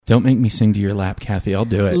Don't make me sing to your lap, Kathy. I'll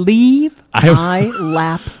do it. Leave my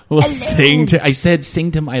lap. Well, I said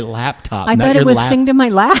sing to my laptop. I not thought your it was lap. sing to my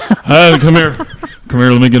lap. Come here. Come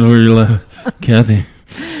here. Let me get over your lap. Kathy.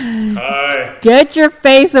 Hi. Get your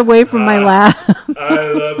face away from my lap.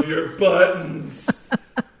 I love your buttons.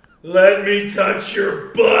 Let me touch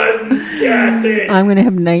your buttons, Kathy. I'm going to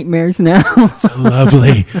have nightmares now. A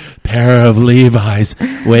lovely pair of Levi's.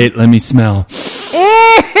 Wait, let me smell.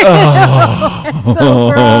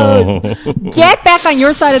 So gross. Get back on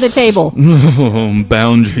your side of the table.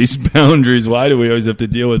 Boundaries. Why do we always have to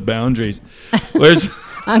deal with boundaries? Where's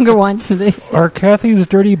Unger wants this. Are Kathy's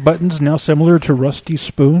dirty buttons now similar to rusty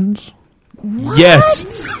spoons? Yes.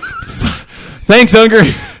 Thanks, Unger.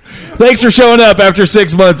 Thanks for showing up after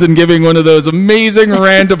 6 months and giving one of those amazing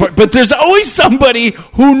random... But there's always somebody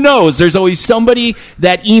who knows. There's always somebody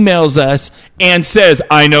that emails us and says,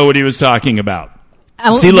 I know what he was talking about.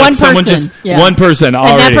 See, look, someone one person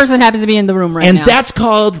already. And that person happens to be in the room right now. And that's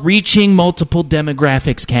called reaching multiple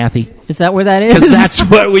demographics, Kathy. Is that where that is? Because that's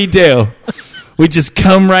what we do. We just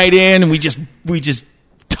come right in and we just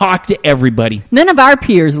talk to everybody. None of our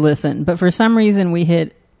peers listen, but for some reason we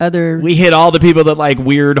hit all the people that like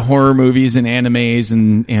weird horror movies and animes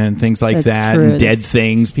and things like that. True. And dead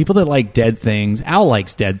things. People that like dead things. Al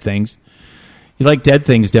likes dead things. You like dead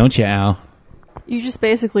things, don't you, Al? You just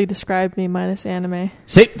basically described me minus anime.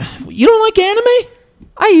 Say, you don't like anime?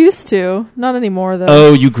 I used to. Not anymore, though.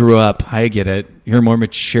 Oh, you grew up. I get it. You're more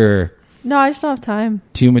mature. No, I just don't have time.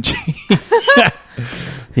 Too much.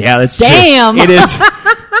 Yeah, that's Damn. True. It is.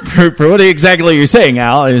 For what exactly you're saying,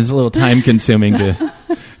 Al, it is a little time consuming to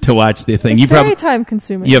watch the thing. It's very time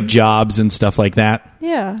consuming. You have jobs and stuff like that?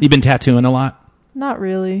 Yeah. You've been tattooing a lot? Not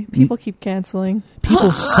really. People keep canceling.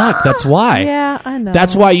 People suck. That's why. Yeah, I know.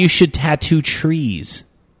 That's why you should tattoo trees.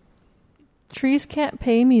 Trees can't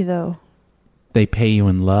pay me, though. They pay you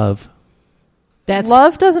in love.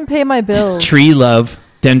 Love doesn't pay my bills. Tree love.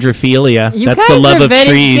 Dendrophilia. You That's guys the love are of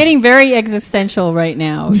trees. Getting very existential right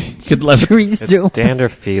now. Could love trees it's do.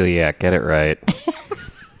 Dendrophilia. Get it right.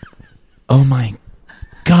 Oh my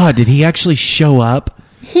God! Did he actually show up?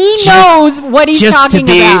 He knows what he's talking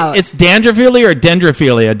about. It's dandrophilia or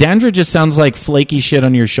dendrophilia. Dandruff just sounds like flaky shit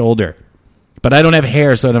on your shoulder. But I don't have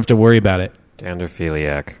hair, so I don't have to worry about it.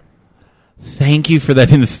 Dendrophiliac. Thank you for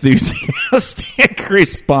that enthusiastic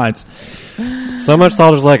response. So much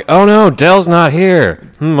so, just like, oh no, Dell's not here.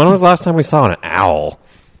 When was the last time we saw an owl?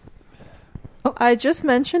 I just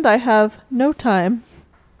mentioned I have no time.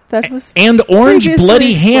 That was and orange previously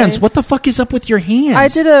bloody hands. explained. What the fuck is up with your hands? I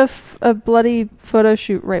did a bloody photo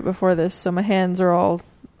shoot right before this, so my hands are all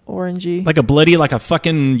orangey. Like a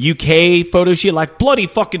fucking UK photo shoot? Like bloody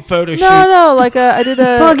fucking photo shoot? No, I did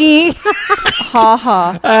a... Boogie. Ha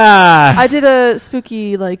ha. I did a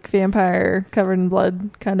spooky, vampire covered in blood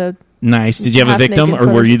kind of... Nice. Did you have a victim,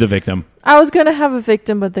 or were you the victim? I was going to have a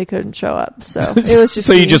victim, but they couldn't show up, so it was just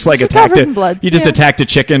So you just attacked it? Blood. You just attacked a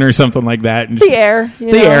chicken or something like that? And the air.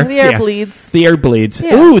 The air bleeds. The air bleeds.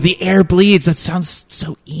 Yeah. Ooh, the air bleeds. That sounds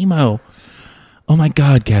so emo. Oh my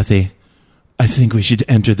God, Kathy. I think we should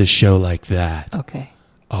enter the show like that. Okay.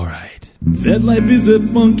 All right. That life is a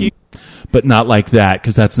monkey. But not like that,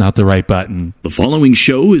 because that's not the right button. The following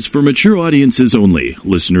show is for mature audiences only.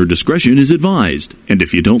 Listener discretion is advised. And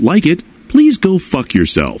if you don't like it, please go fuck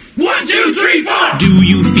yourself. 1, 2, 3, 4! Do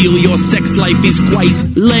you feel your sex life is quite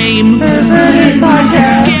lame?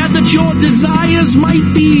 Scared that your desires might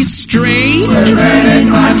be strange?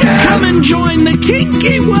 Come and join the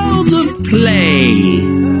kinky world of play.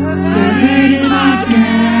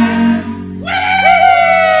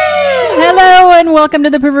 Hello and welcome to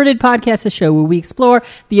the Perverted Podcast, a show where we explore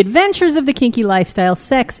the adventures of the kinky lifestyle,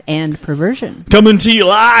 sex, and perversion. Coming to you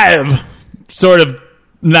live. Sort of.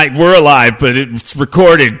 Like, we're alive, but it's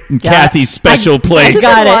recorded in Kathy's special place. This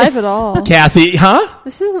isn't live at all. Kathy, huh?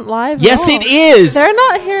 This isn't live Yes, at all. it is. They're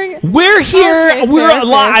not hearing it. We're here. Okay, we're fair,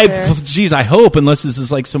 alive. fair. Jeez, I hope, unless this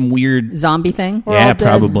is like some weird... Zombie thing? We're all yeah, dead.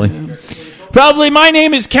 probably. Probably. My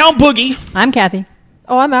name is Count Boogie. I'm Kathy.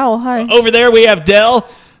 Oh, I'm Owl. Hi. Over there we have Dell.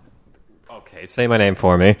 Okay, say my name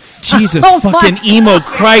for me. Jesus Oh, fucking my emo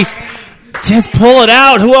Christ. Just pull it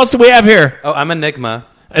out. Who else do we have here? Oh, I'm Enigma.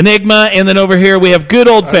 Enigma, and then over here we have good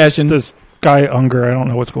old-fashioned... This Guy Unger. I don't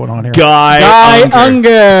know what's going on here. Guy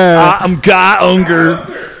Unger. I'm Guy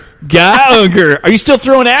Unger. Guy Unger. Are you still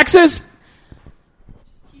throwing axes?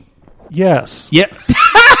 Yes. Yep.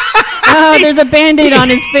 Oh, there's a Band-Aid on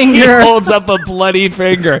his He finger. holds up a bloody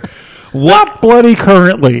finger. Not bloody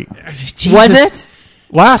currently. Jesus. Was it?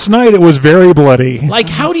 Last night it was very bloody. Like,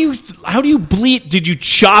 how do you bleed? Did you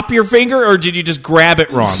chop your finger or did you just grab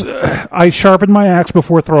it wrong? I sharpened my axe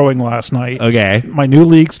before throwing last night. Okay. My new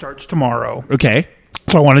league starts tomorrow. Okay.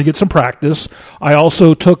 So I wanted to get some practice. I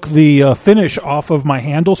also took the finish off of my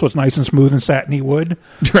handle, so it's nice and smooth and satiny wood.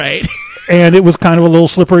 Right. And it was kind of a little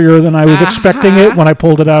slipperier than I was expecting it. When I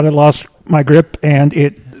pulled it out, I lost my grip, and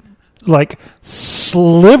it like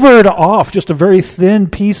slivered off just a very thin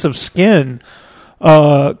piece of skin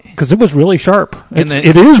because it was really sharp.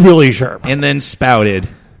 It is really sharp. And then spouted.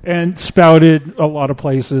 And spouted a lot of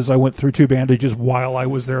places. I went through 2 bandages while I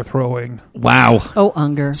was there throwing. Wow. Oh,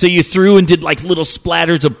 Unger. So you threw and did like little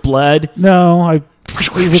splatters of blood? No, it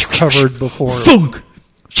was covered before. Thunk.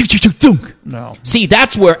 Thunk. No. See,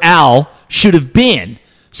 that's where Al should have been.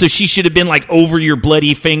 So she should have been like over your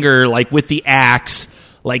bloody finger, like with the axe,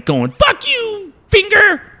 like going, fuck you,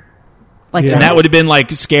 finger. Like Yeah. And that would have been like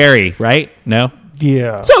scary, right? No?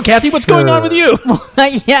 Yeah. So, Kathy, what's going on with you?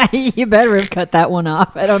 Yeah, you better have cut that one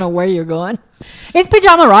off. I don't know where you're going. It's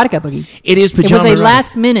Pajama Erotica, Boogie. It is It was Pajama a Erotica.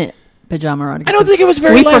 last-minute Pajama Erotica. I don't think it was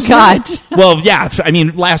very We last forgot. minute. Well, yeah. I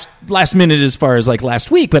mean, last minute as far as like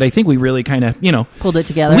last week, but I think we really kind of, Pulled it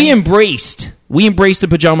together. We embraced the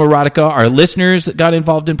Pajama Erotica. Our listeners got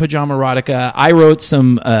involved in Pajama Erotica. I wrote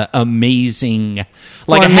some amazing,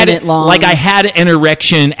 like 4 minute long. like I had an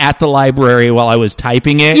erection at the library while I was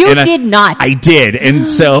typing it. You and did not. I did, and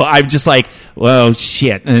so I'm just like, whoa,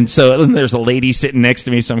 shit. And so there's a lady sitting next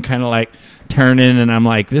to me, so I'm kind of like turning, and I'm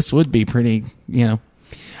like, this would be pretty,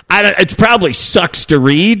 it probably sucks to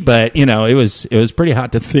read, but it was pretty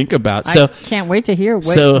hot to think about. So I can't wait to hear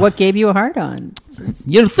what gave you a hard on.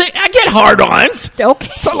 I get hard-ons.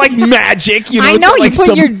 Okay. It's not like magic, I it's know not you like put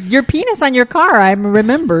some- your penis on your car. I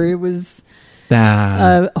remember it was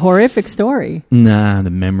a horrific story. Nah, the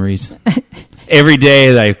memories. Every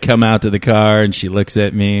day I come out to the car and she looks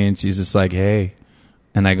at me and she's just like, hey.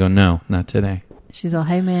 And I go, no, not today. She's all,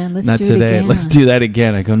 hey man, let's Not do today. it again. Let's do that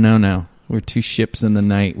again. I go, no. We're 2 ships in the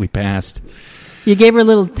night. We passed. You gave her a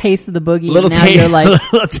little taste of the boogie, Little and now you're like,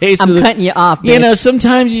 little taste I'm of the, cutting you off, bitch.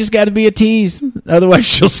 sometimes you just got to be a tease. Otherwise,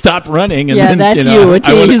 she'll stop running. And Yeah, then, that's you, a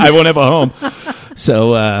tease. I won't have a home.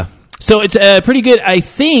 So it's pretty good. I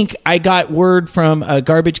think I got word from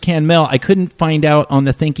Garbage Can Mel. I couldn't find out on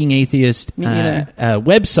the Thinking Atheist Me neither.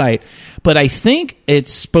 website, but I think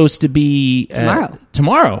it's supposed to be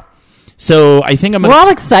tomorrow. So I think I'm We're going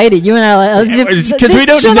all excited. You and I, because we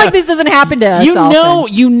don't shit know. like this doesn't happen to us.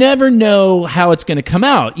 often. You never know how it's going to come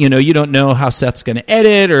out. You don't know how Seth's going to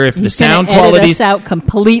edit or if the He's sound gonna edit quality us out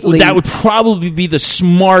completely. That would probably be the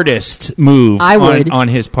smartest move on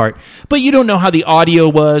his part. But you don't know how the audio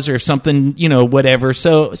was or if something, whatever.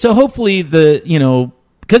 So hopefully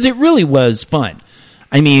because it really was fun.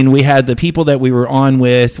 I mean, we had the people that we were on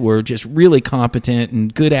with were just really competent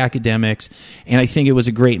and good academics, and I think it was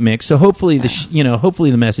a great mix. So hopefully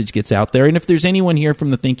hopefully the message gets out there. And if there's anyone here from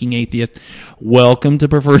the Thinking Atheist, welcome to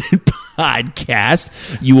Perverted Podcast.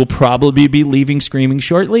 You will probably be leaving screaming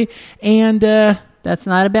shortly, and that's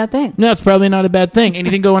not a bad thing. no, it's probably not a bad thing.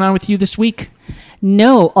 Anything going on with you this week?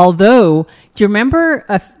 No, although, do you remember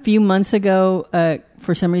a few months ago,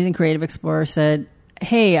 for some reason, Creative Explorer said,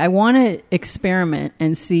 hey, I want to experiment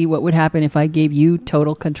and see what would happen if I gave you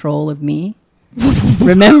total control of me.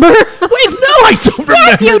 Remember? Wait, no, I don't remember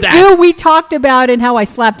Yes, you that. do. We talked about it and how I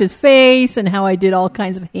slapped his face and how I did all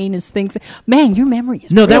kinds of heinous things. Man, your memory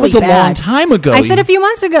is No, that really was a bad. long time ago. I said a few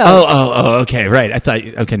months ago. Oh, okay, right. I thought,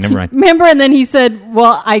 okay, never mind. Remember? And then he said,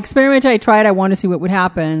 well, I experimented, I tried, I want to see what would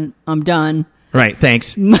happen. I'm done. Right,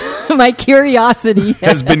 thanks. My curiosity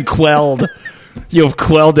Has been quelled. You have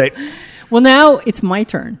quelled it. Well, now it's my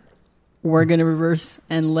turn. We're going to reverse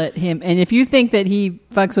and let him. And if you think that he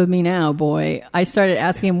fucks with me now, boy, I started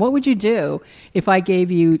asking him, what would you do if I gave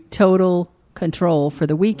you total control for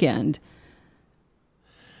the weekend?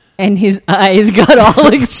 And his eyes got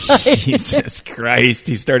all excited. Jesus Christ.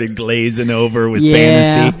 He started glazing over with Yeah.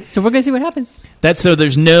 fantasy. So we're going to see what happens.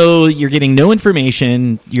 You're getting no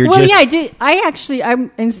information.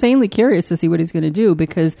 I'm insanely curious to see what he's going to do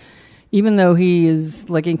because even though he is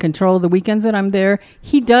like in control of the weekends that I'm there,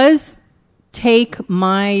 he does take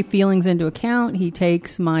my feelings into account. He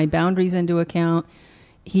takes my boundaries into account.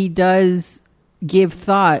 He does give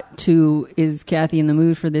thought to, is Kathy in the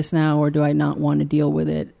mood for this now, or do I not want to deal with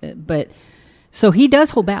it? But so he does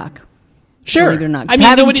hold back. Sure. Believe it or not. I mean,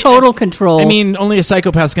 having total control. I mean, only a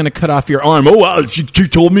psychopath's going to cut off your arm. Oh, wow, she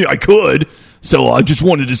told me I could. So I just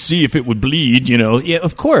wanted to see if it would bleed, Yeah,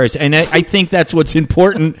 of course. And I think that's what's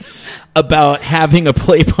important about having a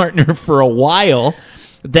play partner for a while,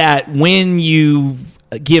 that when you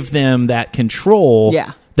give them that control,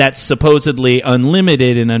 Yeah. that's supposedly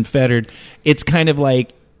unlimited and unfettered, it's kind of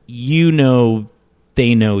like,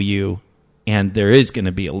 they know you, and there is going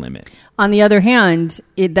to be a limit. On the other hand,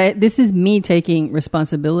 this is me taking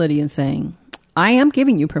responsibility and saying, I am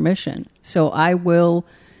giving you permission, so I will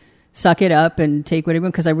suck it up and take whatever,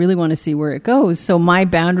 because I really want to see where it goes. So my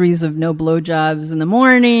boundaries of no blowjobs in the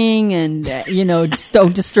morning and, just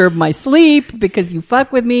don't disturb my sleep because you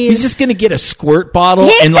fuck with me. He's just going to get a squirt bottle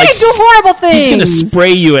He's and gonna do horrible things. He's going to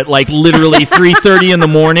spray you at like literally 3:30 in the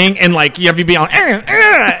morning, and like you have to be on,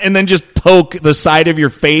 and then just poke the side of your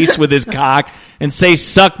face with his cock and say,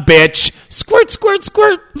 "Suck, bitch, squirt, squirt,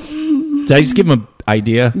 squirt." Did I just give him an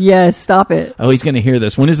idea? Yes, stop it. Oh, he's going to hear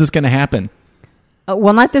this. When is this going to happen?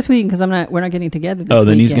 Well, not this week because we're not getting together. This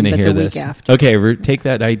then he's going to hear this. Week after. Okay, take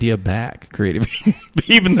that idea back, creative.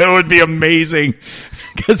 Even though it would be amazing,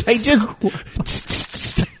 because I just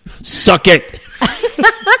suck it.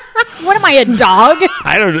 What am I, a dog?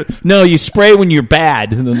 I don't know. No, you spray when you're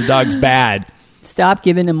bad, and then the dog's bad. Stop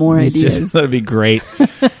giving him more ideas. That'd be great.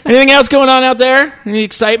 Anything else going on out there? Any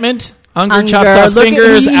excitement? Unger chops Unger, off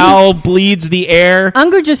fingers. Owl bleeds the air.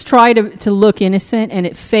 Unger just tried to look innocent, and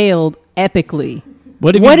it failed epically.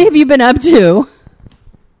 What have you been up to?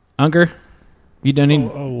 Unger, you done any A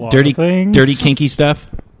lot dirty, of things. dirty, kinky stuff?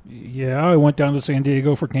 Yeah, I went down to San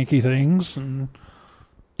Diego for kinky things, and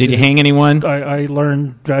Did you hang anyone? I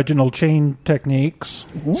learned vaginal chain techniques.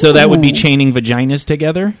 So that would be chaining vaginas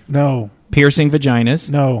together, No, piercing vaginas.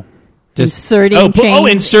 no. Just Inserting chains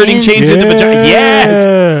inserting in. chains into vagina.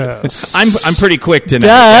 Yes, Yes. I'm pretty quick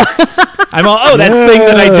tonight. I'm all that thing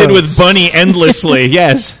that I did with Bunny endlessly.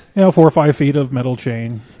 Yes. 4 or 5 feet of metal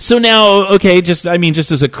chain. So now, okay, just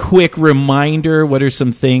as a quick reminder, what are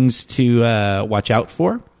some things to watch out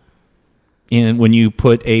for when you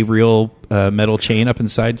put a real metal chain up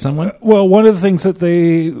inside someone? Well, one of the things that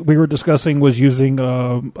we were discussing was using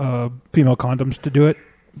female condoms to do it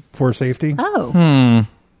for safety. Oh.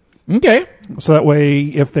 Okay. So that way,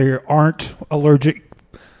 if they aren't allergic,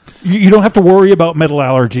 you don't have to worry about metal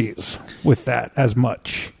allergies with that as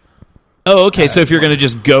much. Oh, okay. So if you're going to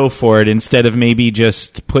just go for it instead of maybe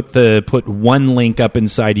just put one link up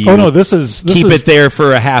inside of you. Oh no, this is keep it there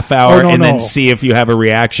for a half hour and then see if you have a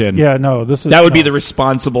reaction. Yeah, no, this is that would be the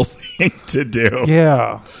responsible thing to do.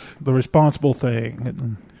 Yeah, the responsible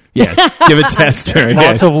thing. Yes, give a tester.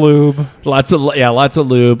 Lots of lube. Lots of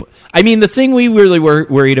lube. I mean, the thing we really were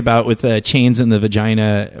worried about with chains in the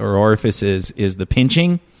vagina or orifices is the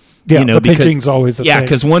pinching. Yeah, the pinching's always a thing.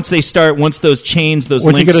 Because once those chains, those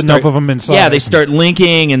once links you get enough of them inside. Yeah, they start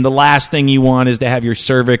linking, and the last thing you want is to have your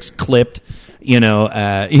cervix clipped. And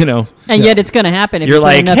yet it's going to happen if you're you put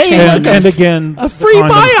like, enough hey, chain and again, a free the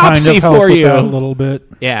condoms biopsy kind of help for with you that a little bit.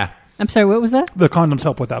 Yeah. I'm sorry, what was that? The condoms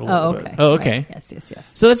help with that a little bit. Oh, okay. Right. Yes.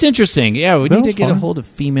 So that's interesting. Yeah, we need to get a hold of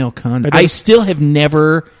female condoms. I still have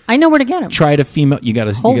never. I know where to get them. Tried a female. You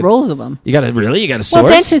got rolls of them. You got to source. Well,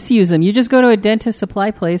 dentists use them. You just go to a dentist supply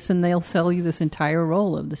place and they'll sell you this entire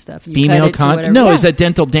roll of the stuff. You female condoms. No, yeah. Is that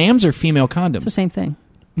dental dams or female condoms? It's the same thing.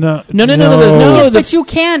 No. But you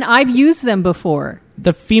can. I've used them before.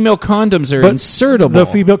 The female condoms are insertable. The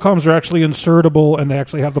female condoms are actually insertable, and they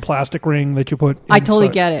actually have the plastic ring that you put inside. I totally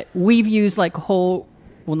get it. We've used like whole...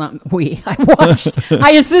 Well, not we.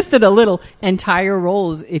 I assisted a little. Entire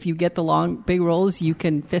rolls. If you get the long, big rolls, you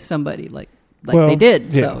can fist somebody like they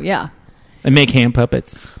did. Yeah. So, yeah. And make hand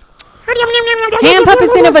puppets. Hand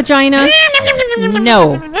puppets in a vagina?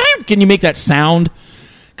 No. Can you make that sound?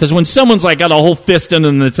 Because when someone's like got a whole fist in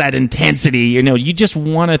them that's that intensity, you just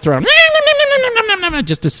want to throw them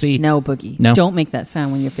just to see. No, Boogie. No. Don't make that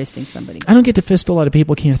sound when you're fisting somebody. I don't get to fist a lot of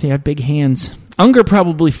people, Kathy. I have big hands. Unger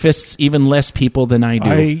probably fists even less people than I do.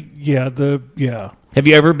 Have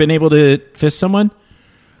you ever been able to fist someone?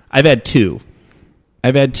 I've had 2.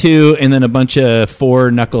 And then a bunch of 4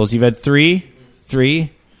 knuckles. You've had 3?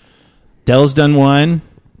 3? Dell's done 1.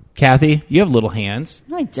 Kathy, you have little hands.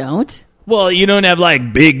 I don't. Well, you don't have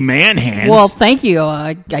like big man hands. Well, thank you.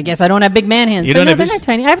 I guess I don't have big man hands. They're not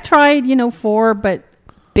tiny. I've tried, 4, but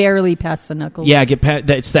barely past the knuckles. Yeah,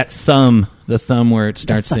 it's that thumb. The thumb where it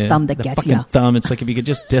starts the thumb that gets you. Thumb. It's like if you could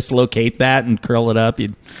just dislocate that and curl it up,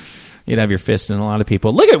 you'd have your fist in a lot of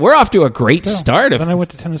people. Look we're off to a great start. Then I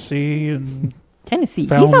went to Tennessee and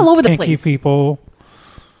He's all over the place. Kinky people.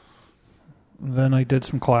 Then I did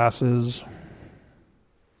some classes.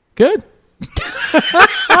 Good.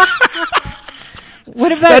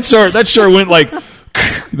 What about that sure went like.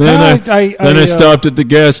 Then I stopped at the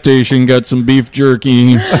gas station, got some beef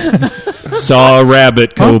jerky, saw a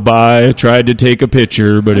rabbit go by, tried to take a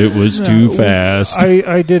picture, but it was too fast.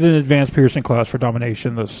 I did an advanced piercing class for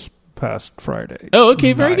domination this past Friday. Oh,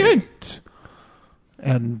 okay, very good.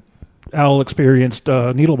 And Al experienced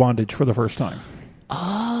needle bondage for the first time.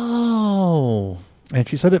 Oh. And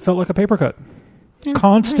she said it felt like a paper cut.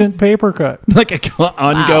 Constant paper cut. Like a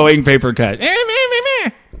ongoing paper cut.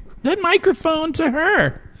 That microphone to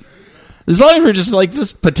her. As long as we're just like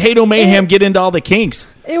this potato mayhem, get into all the kinks.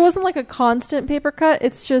 It wasn't like a constant paper cut.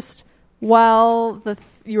 It's just while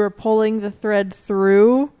you were pulling the thread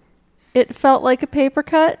through, it felt like a paper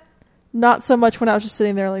cut. Not so much when I was just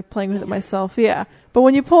sitting there like playing with it myself. Yeah. But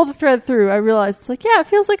when you pull the thread through, I realized it's like, yeah, it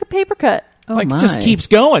feels like a paper cut. Oh, like my. it just keeps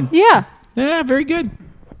going. Yeah. Yeah, very good.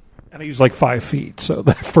 And I used like 5 feet. So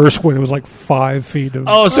that first one, it was like 5 feet of...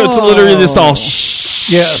 Oh, so it's literally just all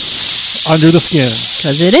Yes. Under the skin.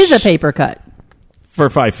 Because it is a paper cut. for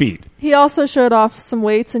 5 feet. He also showed off some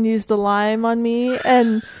weights and used a lime on me,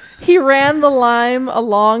 and he ran the lime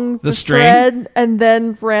along the string? thread and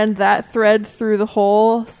then ran that thread through the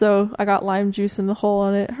hole, so I got lime juice in the hole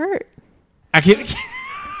and it hurt.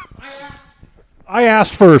 I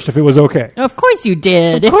asked first if it was okay. Of course you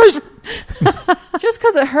did. Of course. Just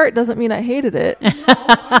because it hurt doesn't mean I hated it.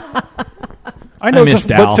 I know, missed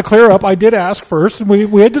but Al. to clear up, I did ask first, and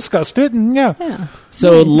we had discussed it, and yeah.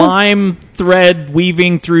 So lime thread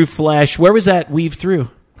weaving through flesh. Where was that weave through?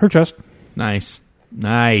 Her chest. Nice.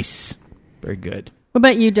 Nice. Very good. What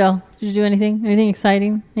about you, Del? Did you do anything? Anything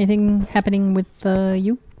exciting? Anything happening with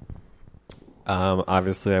you?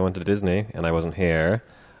 Obviously, I went to Disney, and I wasn't here.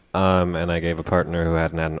 And I gave a partner who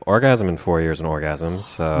hadn't had an orgasm in 4 years an orgasm.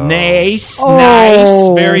 So Nice. Oh.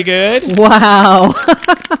 Nice. Very good. Wow.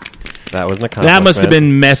 that was an accomplishment. That must have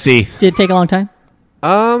been messy. Did it take a long time?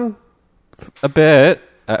 A bit.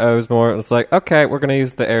 I was more. It's like, okay, we're going to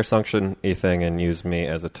use the air suction-y thing and use me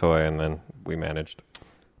as a toy, and then we managed.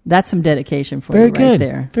 That's some dedication for Very you good. right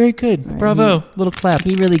there. Very good. Right. Bravo. Little clap.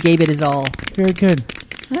 He really gave it his all. Very good.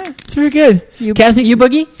 It's very good. You, Kathy, you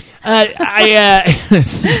Boogie? I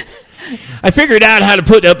figured out how to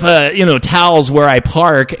put up towels where I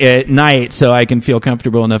park at night so I can feel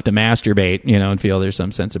comfortable enough to masturbate, and feel there's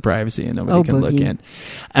some sense of privacy and nobody can look in.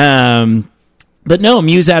 But no,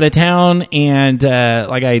 Mew's out of town, and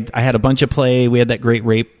I had a bunch of play. We had that great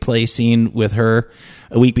rape play scene with her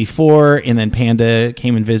a week before, and then Panda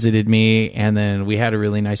came and visited me, and then we had a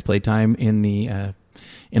really nice playtime in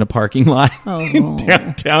a parking lot in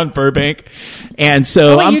downtown Burbank. And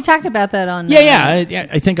so you talked about that on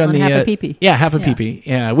I think on the Half a Pee-Pee. Half a Pee-Pee.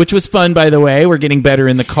 Yeah, which was fun, by the way. We're getting better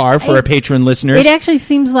in the car for our patron listeners. It actually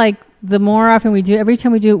seems like the more often we do, every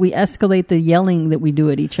time we do it, we escalate the yelling that we do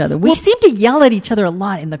at each other. We seem to yell at each other a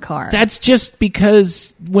lot in the car. That's just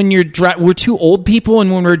because when we're two old people,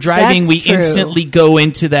 and when we're driving, That's we true. instantly go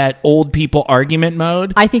into that old people argument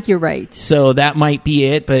mode. I think you're right. So that might be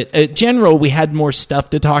it. But in general, we had more stuff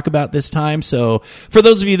to talk about this time. So for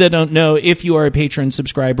those of you that don't know, if you are a patron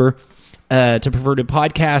subscriber to Perverted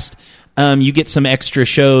Podcast, you get some extra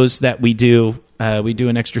shows that we do. We do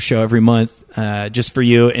an extra show every month just for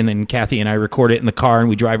you, and then Kathy and I record it in the car, and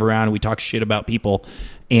we drive around and we talk shit about people,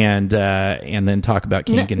 and then talk about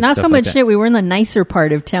kink and Not stuff so much like that. shit. We were in the nicer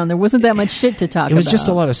part of town. There wasn't that much shit to talk about. It was just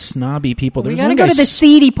a lot of snobby people. There We was got to one go guy to the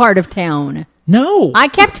seedy part of town. No, I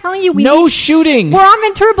kept telling you no shooting. We're on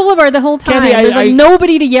Ventura Boulevard the whole time. Kathy, There's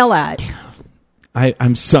nobody to yell at.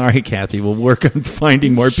 I'm sorry, Kathy. We'll work on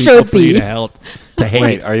finding more people for you to help to hate.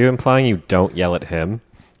 Wait, are you implying you don't yell at him?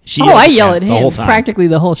 I yell at the him whole time. practically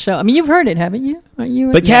the whole show. I mean, you've heard it, haven't you?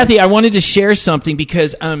 But Kathy, I wanted to share something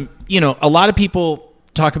because, a lot of people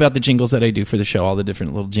talk about the jingles that I do for the show, all the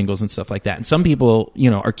different little jingles and stuff like that. And some people,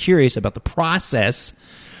 are curious about the process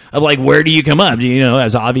of like, where do you come up?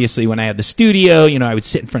 As obviously when I had the studio, I would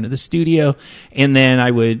sit in front of the studio, and then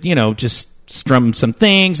I would, just strum some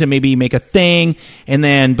things and maybe make a thing.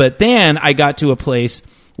 But then I got to a place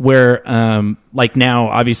where, like now,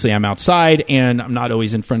 obviously I'm outside and I'm not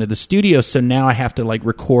always in front of the studio. So now I have to like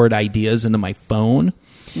record ideas into my phone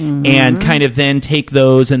and kind of then take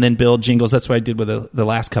those and then build jingles. That's what I did with the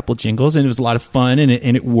last couple jingles, and it was a lot of fun, and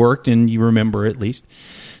it worked, and you remember at least.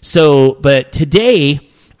 So, but today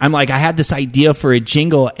I'm like, I had this idea for a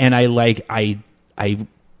jingle, and I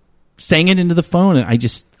sang it into the phone, and I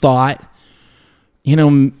just thought,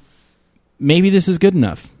 maybe this is good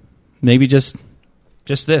enough. Maybe just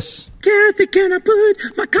this. Kathy, can I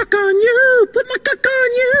put my cock on you? Put my cock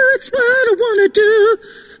on you. It's what I wanna do.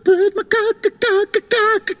 Put my cock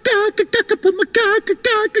put my cock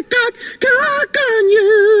on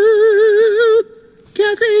you.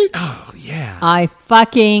 Kathy. Oh, yeah. I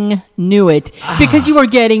fucking knew it. Because you were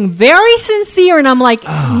getting very sincere, and I'm like,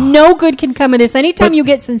 no good can come of this. Anytime you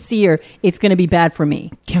get sincere, it's going to be bad for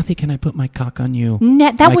me. Kathy, can I put my cock on you?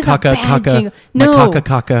 That was a bad jingle. My No.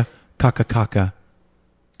 caca.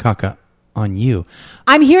 on you.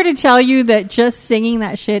 I'm here to tell you that just singing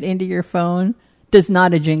that shit into your phone does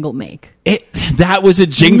not a jingle make. That was a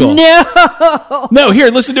jingle. No, here,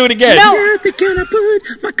 listen to it again. No. Kathy, can I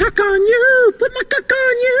put my cock on you? Put my cock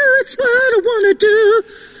on you. It's what I want to do.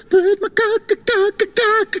 Put my cock, put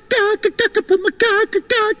my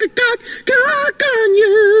cock on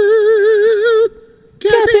you.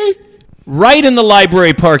 Kathy. Right in the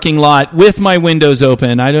library parking lot with my windows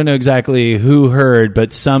open. I don't know exactly who heard,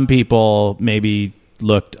 but some people maybe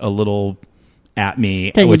looked a little at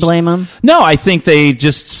me. Can you blame them? No, I think they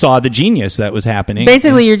just saw the genius that was happening.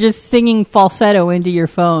 Basically, you're just singing falsetto into your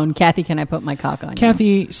phone. Kathy, can I put my cock on you?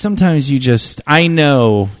 Kathy, sometimes I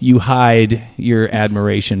know you hide your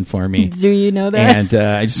admiration for me. Do you know that? And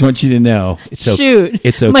I just want you to know. It's okay. Shoot.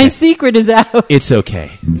 It's okay. My secret is out. It's okay.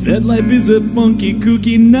 Vet life is a funky,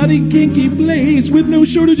 kooky, nutty, kinky place with no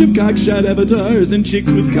shortage of cockshot avatars and chicks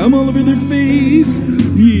with cum all over their face.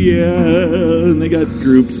 Yeah, and they got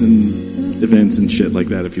groups and events and shit like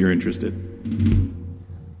that if you're interested.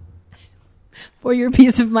 For your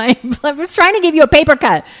peace of mind. I was trying to give you a paper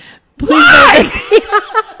cut. Please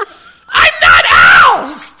I'm not Al!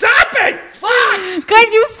 Stop it! Fuck!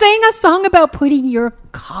 Guys, you sang a song about putting your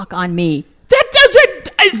cock on me. That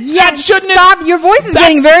doesn't... that shouldn't Stop. Your voice is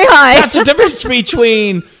getting very high. That's a difference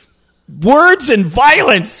between words and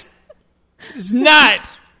violence. It's not...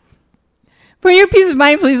 For your peace of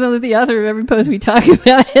mind, please know that the author of every post we talk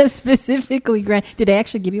about has specifically granted. Did I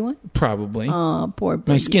actually give you one? Probably. Oh, poor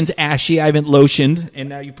baby. My skin's ashy. I haven't lotioned, and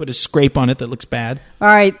now you put a scrape on it that looks bad. All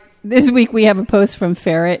right. This week we have a post from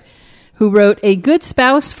Ferret, who wrote, "A good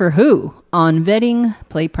spouse for who?" on vetting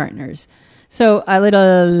play partners. So a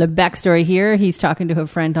little backstory here. He's talking to a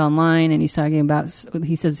friend online, and he's talking about,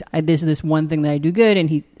 he says, there's this one thing that I do good, and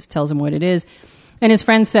he tells him what it is. And his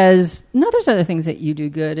friend says, no, there's other things that you do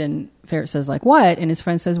good. And Ferret says, like, what? And his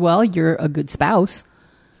friend says, well, you're a good spouse.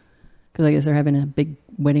 Because I guess they're having a big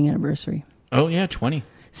wedding anniversary. Oh, yeah, 20.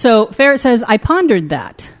 So Ferret says, I pondered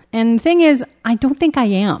that. And the thing is, I don't think I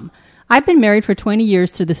am. I've been married for 20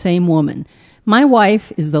 years to the same woman. My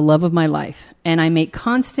wife is the love of my life. And I make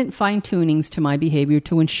constant fine-tunings to my behavior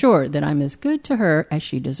to ensure that I'm as good to her as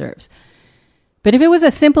she deserves. But if it was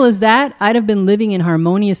as simple as that, I'd have been living in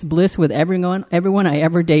harmonious bliss with everyone I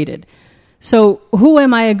ever dated. So who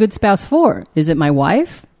am I a good spouse for? Is it my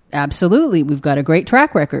wife? Absolutely. We've got a great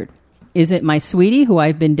track record. Is it my sweetie who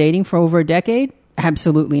I've been dating for over a decade?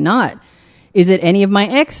 Absolutely not. Is it any of my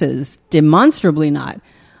exes? Demonstrably not.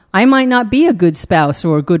 I might not be a good spouse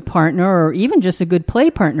or a good partner or even just a good play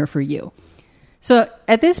partner for you. So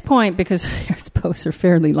at this point, because Ferret's posts are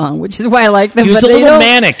fairly long, which is why I like them. He was but a they little don't-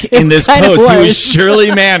 manic it in this kind of post. He was was. surely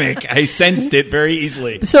manic. I sensed it very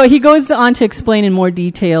easily. So he goes on to explain in more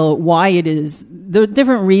detail why it is, the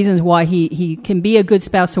different reasons why he can be a good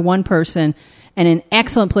spouse to one person and an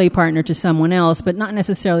excellent play partner to someone else, but not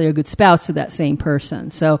necessarily a good spouse to that same person.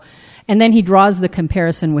 So, and then he draws the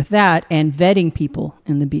comparison with that and vetting people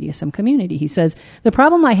in the BDSM community. He says, the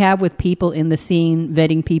problem I have with people in the scene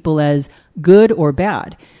vetting people as good or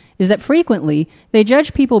bad is that frequently they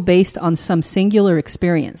judge people based on some singular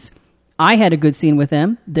experience. I had a good scene with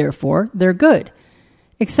them, therefore they're good.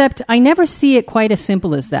 Except I never see it quite as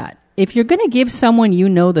simple as that. If you're going to give someone you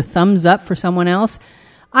know the thumbs up for someone else,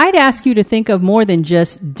 I'd ask you to think of more than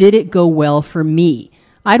just, did it go well for me?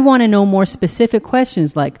 I'd want to know more specific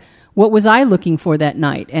questions like, what was I looking for that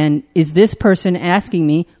night? And is this person asking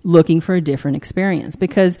me looking for a different experience?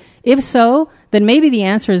 Because if so, then maybe the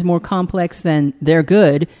answer is more complex than they're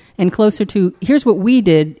good and closer to, here's what we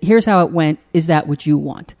did, here's how it went, is that what you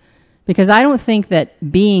want? Because I don't think that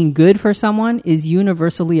being good for someone is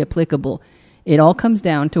universally applicable. It all comes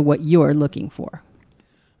down to what you're looking for.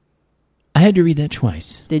 I had to read that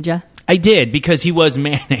twice. Did ya? I did, because he was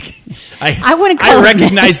manic. I wouldn't call him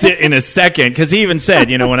recognized it in a second, because he even said,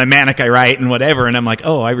 when I'm manic, I write and whatever, and I'm like,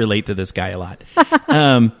 oh, I relate to this guy a lot.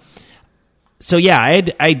 So yeah,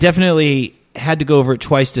 I definitely had to go over it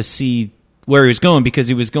twice to see where he was going, because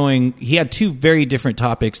he had two very different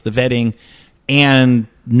topics, the vetting and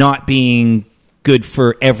not being good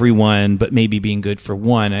for everyone, but maybe being good for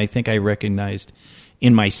one. And I think I recognized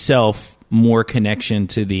in myself more connection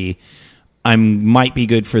to the, I might be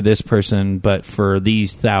good for this person, but for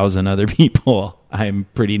these 1,000 other people, I'm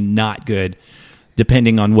pretty not good,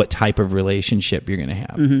 depending on what type of relationship you're going to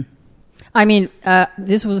have. Mm-hmm. I mean,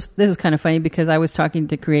 this is kind of funny because I was talking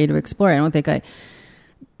to Creative Explorer. I don't think I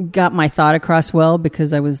got my thought across well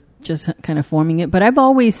because I was just kind of forming it. But I've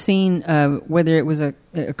always seen, whether it was a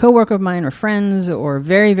coworker of mine or friends or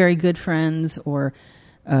very, very good friends or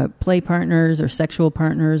play partners or sexual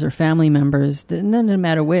partners or family members, no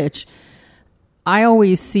matter which, I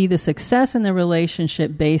always see the success in the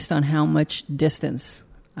relationship based on how much distance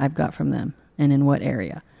I've got from them and in what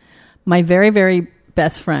area. My very, very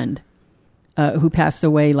best friend, who passed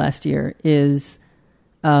away last year, is...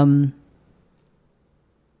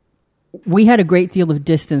 we had a great deal of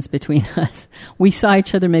distance between us. We saw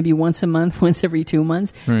each other maybe once a month, once every 2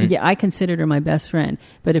 months. Right. And yeah, I considered her my best friend.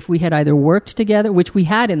 But if we had either worked together, which we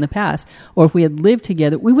had in the past, or if we had lived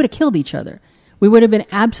together, we would have killed each other. We would have been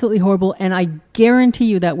absolutely horrible, and I guarantee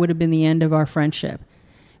you that would have been the end of our friendship.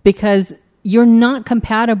 Because you're not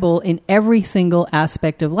compatible in every single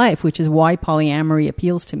aspect of life, which is why polyamory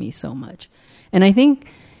appeals to me so much. And I think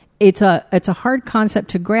it's a hard concept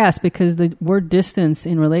to grasp, because the word distance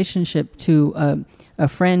in relationship to a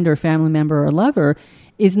friend or family member or lover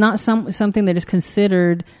is not something that is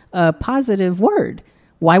considered a positive word.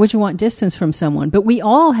 Why would you want distance from someone? But we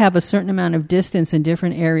all have a certain amount of distance in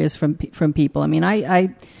different areas from people. I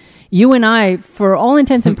mean, you and I, for all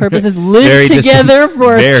intents and purposes, lived together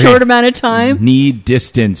for a short amount of time. Need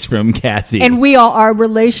distance from Kathy. And our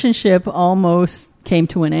relationship almost came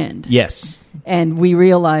to an end. Yes. And we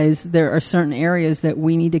realize there are certain areas that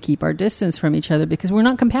we need to keep our distance from each other because we're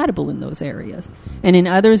not compatible in those areas. And in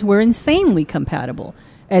others, we're insanely compatible.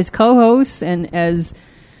 As co-hosts and as,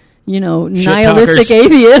 nihilistic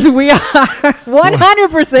atheists, we are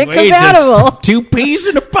 100% compatible. 2 peas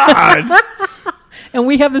in a pod. And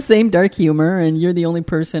we have the same dark humor, and you're the only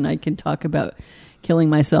person I can talk about killing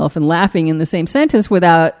myself and laughing in the same sentence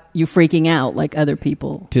without you freaking out like other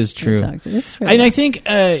people. 'Tis true. It's true. And I think,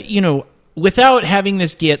 without having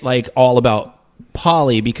this get like all about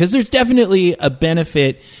poly, because there's definitely a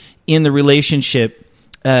benefit in the relationship,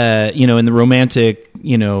 in the romantic,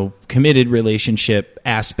 committed relationship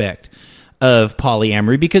aspect of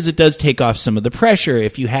polyamory, because it does take off some of the pressure.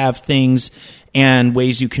 If you have things and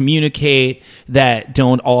ways you communicate that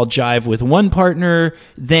don't all jive with one partner,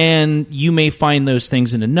 then you may find those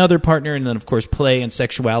things in another partner, and then of course play and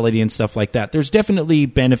sexuality and stuff like that. There's definitely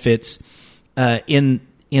benefits in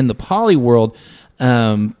the poly world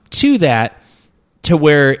to that, to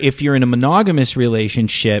where if you're in a monogamous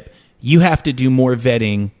relationship, you have to do more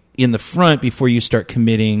vetting in the front before you start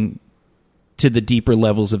committing to the deeper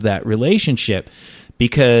levels of that relationship.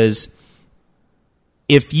 Because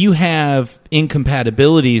if you have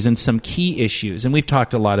incompatibilities and some key issues, and we've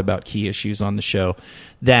talked a lot about key issues on the show,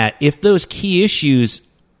 that if those key issues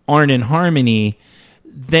aren't in harmony,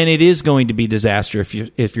 then it is going to be disaster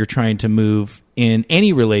if you're trying to move in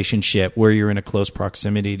any relationship where you're in a close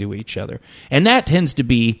proximity to each other. And that tends to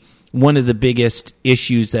be one of the biggest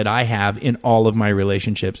issues that I have in all of my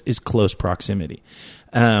relationships, is close proximity.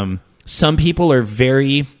 Some people are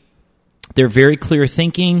very clear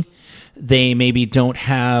thinking. They maybe don't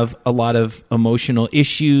have a lot of emotional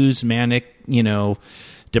issues, manic,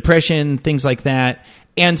 depression, things like that.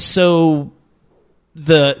 And so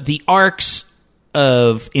the arcs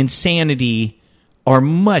of insanity are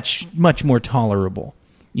much, much more tolerable,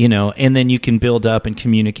 and then you can build up and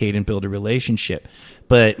communicate and build a relationship.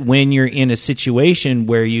 But when you're in a situation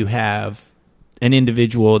where you have an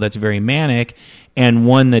individual that's very manic and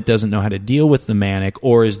one that doesn't know how to deal with the manic,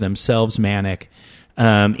 or is themselves manic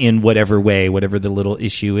in whatever way, whatever the little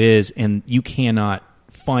issue is, and you cannot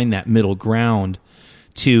find that middle ground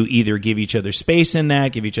to either give each other space in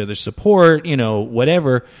that, give each other support,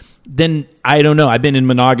 whatever, then I don't know. I've been in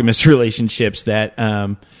monogamous relationships that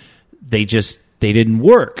they didn't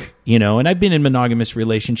work, and I've been in monogamous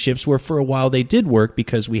relationships where for a while they did work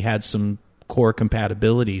because we had some core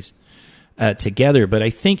compatibilities together. But I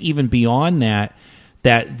think even beyond that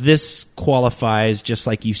this qualifies, just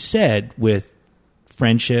like you said, with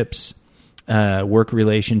friendships, work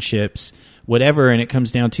relationships, whatever. And it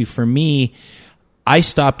comes down to, for me, I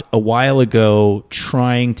stopped a while ago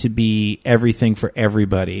trying to be everything for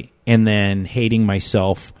everybody and then hating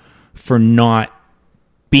myself for not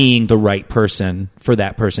being the right person for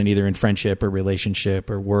that person, either in friendship or relationship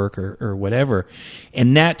or work or whatever.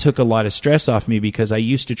 And that took a lot of stress off me, because I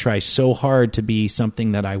used to try so hard to be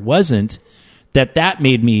something that I wasn't, that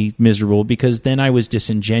made me miserable, because then I was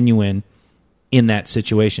disingenuine in that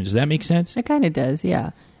situation. Does that make sense? It kind of does,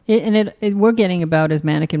 yeah. We're getting about as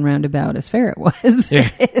manic and roundabout as Ferret was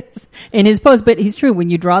in his post. But he's true. When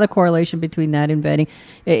you draw the correlation between that and vetting,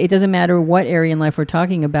 it doesn't matter what area in life we're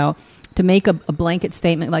talking about. To make a blanket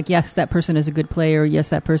statement like, yes, that person is a good player, yes,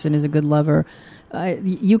 that person is a good lover,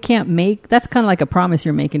 you can't make... That's kind of like a promise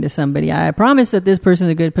you're making to somebody. I promise that this person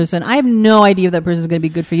is a good person. I have no idea if that person is going to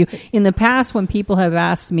be good for you. In the past, when people have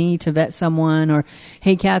asked me to vet someone, or,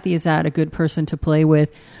 hey, Kathy, is that a good person to play with?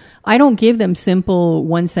 I don't give them simple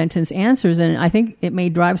one-sentence answers, and I think it may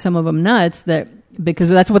drive some of them nuts that because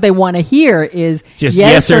that's what they want to hear is just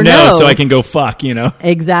yes or no, so I can go fuck,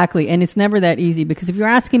 Exactly. And it's never that easy, because if you're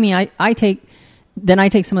asking me, I take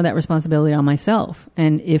some of that responsibility on myself.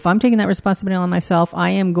 And if I'm taking that responsibility on myself, I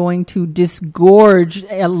am going to disgorge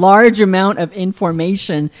a large amount of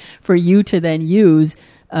information for you to then use,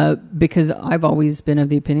 because I've always been of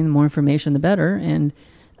the opinion the more information, the better. And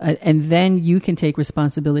then you can take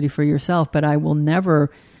responsibility for yourself. But I will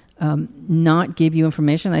never not give you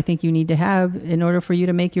information I think you need to have in order for you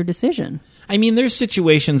to make your decision. I mean, there's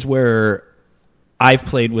situations where I've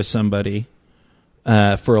played with somebody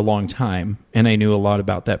for a long time, and I knew a lot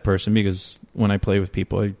about that person, because when I play with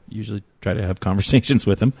people, I usually try to have conversations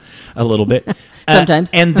with them a little bit.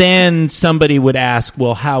 Sometimes. And then somebody would ask,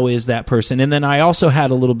 well, how is that person? And then I also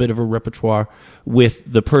had a little bit of a repertoire with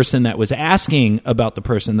the person that was asking about the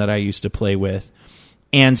person that I used to play with.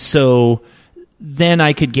 And so then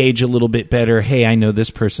I could gauge a little bit better, hey, I know this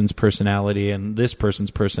person's personality and this person's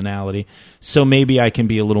personality, so maybe I can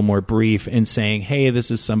be a little more brief in saying, hey, this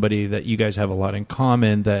is somebody that you guys have a lot in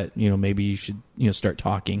common that, maybe you should, start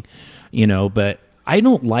talking, but I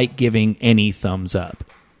don't like giving any thumbs up.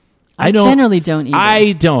 I generally don't either.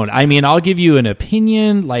 I don't. I mean, I'll give you an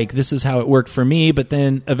opinion, like this is how it worked for me, but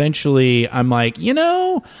then eventually I'm like,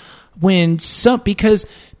 because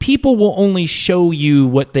people will only show you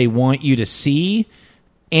what they want you to see,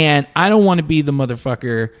 and I don't want to be the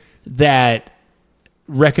motherfucker that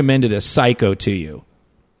recommended a Psycho to you.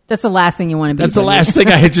 That's the last thing you want to be. That's the last thing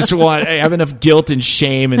I just want. I have enough guilt and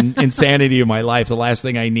shame and insanity in my life. The last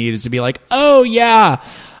thing I need is to be like, oh yeah,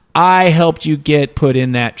 I helped you get put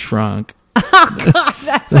in that trunk. God,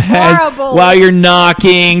 that's horrible. While you're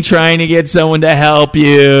knocking, trying to get someone to help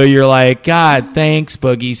you, you're like, God, thanks,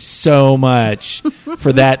 Boogie, so much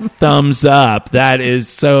for that thumbs up. That is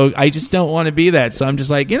so. I just don't want to be that. So I'm just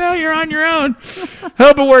like, you're on your own.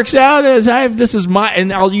 Hope it works out.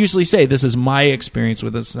 And I'll usually say this is my experience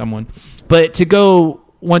with someone. But to go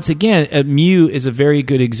once again, Mew is a very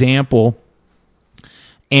good example,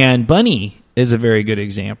 and Bunny is a very good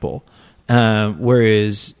example.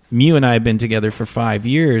 Whereas Mew and I have been together for 5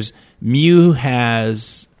 years. Mew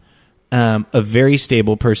has a very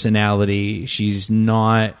stable personality. She's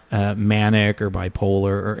not manic or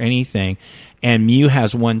bipolar or anything. And Mew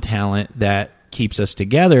has one talent that keeps us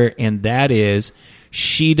together, and that is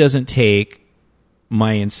she doesn't take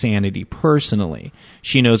my insanity personally.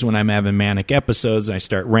 She knows when I'm having manic episodes, I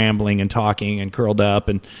start rambling and talking and curled up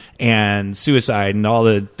and suicide and all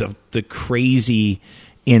the crazy,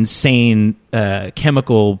 insane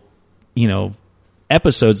chemical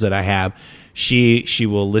episodes that I have. She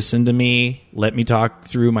will listen to me, let me talk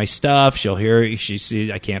through my stuff. She'll hear, she sees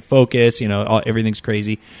I can't focus, everything's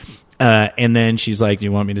crazy, and then she's like, do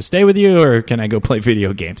you want me to stay with you or can I go play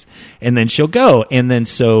video games? And then she'll go, and then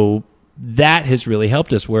so that has really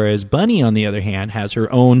helped us. Whereas Bunny, on the other hand, has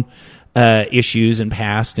her own issues and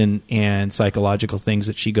past and psychological things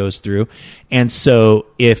that she goes through. And so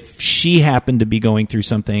if she happened to be going through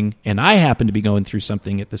something and I happened to be going through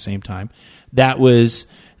something at the same time, that was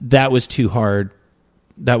too hard.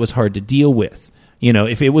 That was hard to deal with.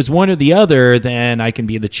 If it was one or the other, then I can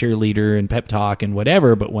be the cheerleader and pep talk and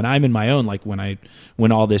whatever. But when I'm in my own, like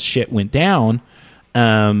when all this shit went down,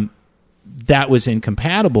 that was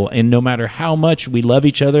incompatible. And no matter how much we love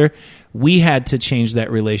each other, we had to change that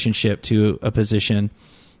relationship to a position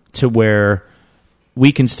to where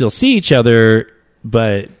we can still see each other,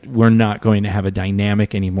 but we're not going to have a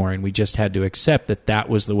dynamic anymore. And we just had to accept that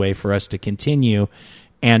was the way for us to continue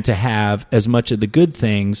and to have as much of the good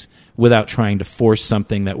things without trying to force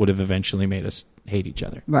something that would have eventually made us hate each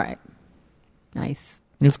other. Right. Nice.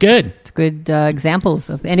 It's good. It's good examples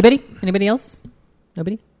of anybody else?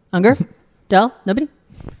 Nobody? Unger? Del? Nobody?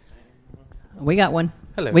 We got one.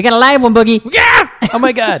 Hello. We got a live one, Boogie. Yeah! Oh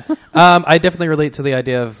my God. I definitely relate to the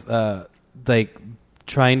idea of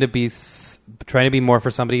trying to be more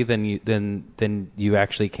for somebody than you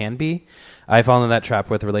actually can be. I fall into that trap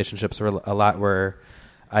with relationships a lot, where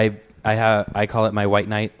I call it my white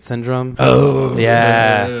knight syndrome. Oh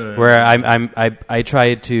yeah, where I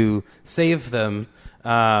try to save them,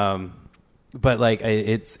 but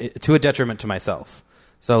it's to a detriment to myself.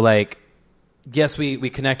 So yes, we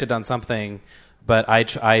connected on something, but I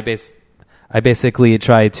basically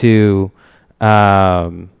try to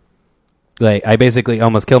I basically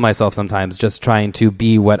almost kill myself sometimes just trying to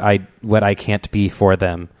be what I can't be for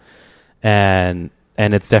them, and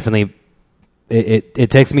it's definitely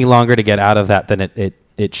it takes me longer to get out of that than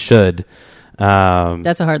it should,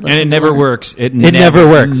 That's a hard lesson. And it to never learn. works. It never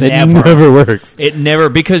works. It never works. It never,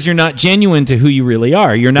 because you're not genuine to who you really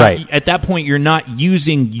are. You're not, Right. at that point, you're not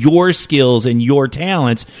using your skills and your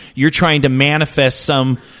talents. You're trying to manifest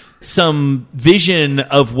some vision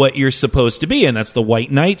of what you're supposed to be, and that's the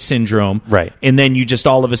white knight syndrome. Right. And then you just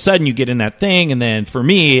all of a sudden you get in that thing, and then for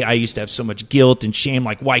me, I used to have so much guilt and shame,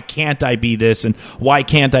 like, why can't I be this, and why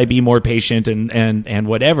can't I be more patient, and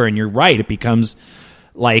whatever. And you're right, it becomes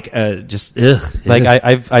like just ugh. Like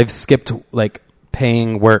I've skipped like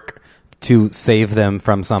paying work to save them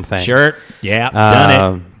from something. Sure. Yeah,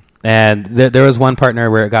 done it. And there was one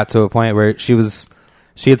partner where it got to a point where she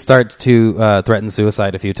had started to threaten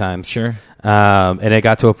suicide a few times. Sure. And it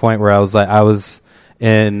got to a point where this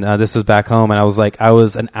was back home, and I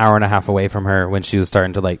was an hour and a half away from her when she was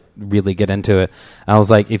starting to like really get into it. And I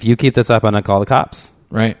was like, if you keep this up, I'm gonna call the cops.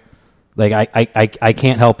 Right. Like I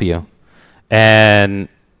can't help you. And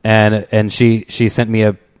she sent me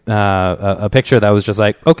a picture that was just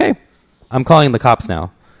like, okay, I'm calling the cops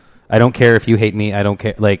now. I don't care if you hate me. I don't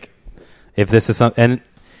care. Like, if this is something, and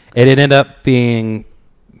it ended up being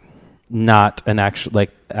not an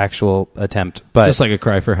actual attempt, but Just like a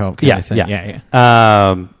cry for help kind of thing.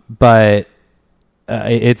 yeah. But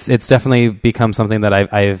it's definitely become something that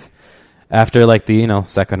I've after like the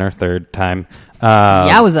second or third time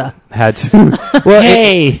Yowza. had to. Well,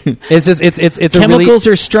 Hey, it's just it's chemicals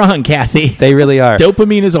are strong, Kathy. they really are.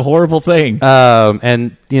 Dopamine is a horrible thing.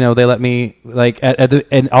 And they let me like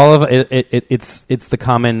and all of it's the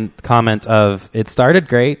common comment of it started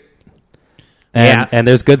great, and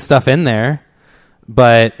there's good stuff in there,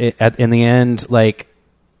 but in the end, like,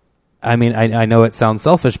 I mean, I know it sounds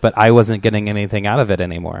selfish, but I wasn't getting anything out of it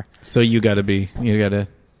anymore. So you got to.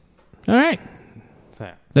 All right,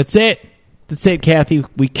 that's it. That's it, Kathy.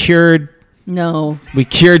 We cured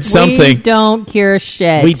something. We don't cure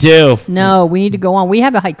shit. We do. No, we need to go on. We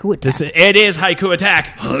have a haiku attack. It is haiku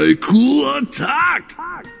attack. Haiku attack!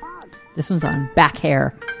 This one's on back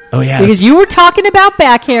hair. Oh yeah, Because you were talking about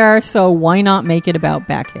back hair, so why not make it about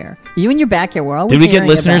back hair? You and your back hair. We're always Did we get hearing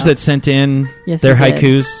listeners about. that sent in Yes, their we did.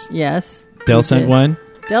 haikus? Yes. Dell we sent did. one.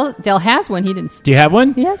 Dell has one. He didn't. Do you have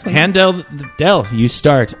one? He has one. Hand Dell, you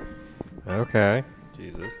start. Okay.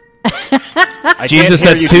 Jesus. Jesus,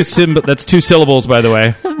 that's two syllables, by the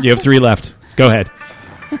way. You have 3 left. Go ahead.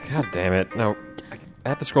 God damn it. No. I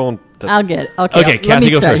have to scroll on the... I'll get it. Okay, let Kathy,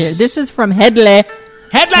 me go start first. here. This is from Headley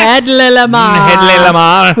Headley Lamar.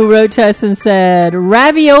 Lamar. Who wrote to us and said,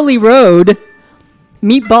 Ravioli Road,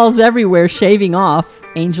 meatballs everywhere, shaving off,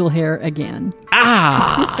 angel hair again.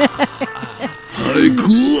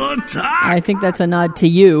 Haiku attack! I think that's a nod to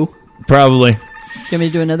you. Probably. Do you want me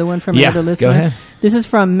to do another one from Yeah, another listener? go ahead. This is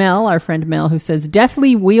from Mel, our friend Mel, who says,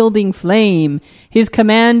 deftly wielding flame. His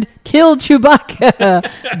command, kill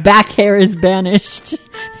Chewbacca. Back hair is banished.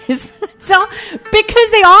 So,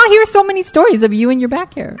 because they all hear so many stories of you and your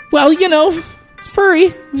back hair. Well, it's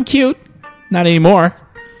furry. It's cute. Not anymore.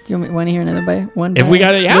 Do you want to hear another one? If we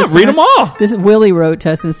got it, listener? read them all. This is Willie wrote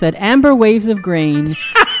to us and said, amber waves of grain.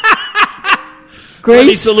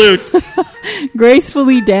 Ready, salute.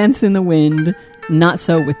 Gracefully dance in the wind. Not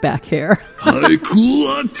so with back hair.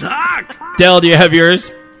 Haiku attack! Dell, do you have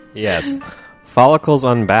yours? Yes. Follicles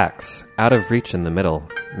on backs. Out of reach in the middle.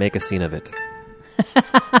 Make a scene of it.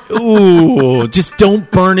 Ooh, just don't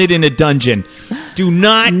burn it in a dungeon. Do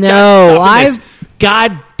not. No,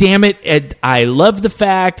 God damn it. Ed, I love the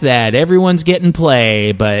fact that everyone's getting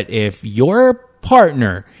play, but if your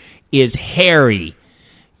partner is hairy,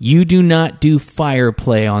 you do not do fire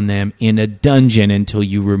play on them in a dungeon until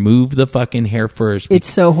you remove the fucking hair first. It's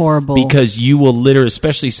so horrible. Because you will literally,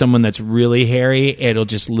 especially someone that's really hairy, it'll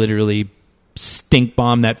just literally stink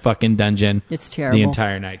bomb that fucking dungeon. It's terrible. The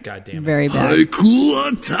entire night. God damn it. Very bad.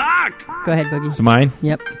 Haiku attack! Go ahead, Boogie. Is it mine?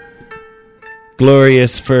 Yep.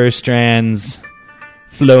 Glorious fur strands,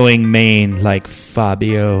 flowing mane like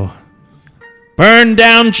Fabio. Burn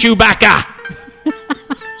down Chewbacca!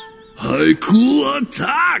 Haiku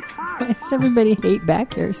attack! Why does everybody hate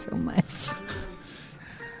back hair so much?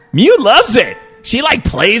 Mew loves it. She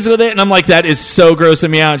plays with it, and I'm like, that is so grossing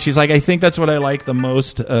me out. She's like, I think that's what I like the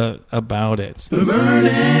most about it.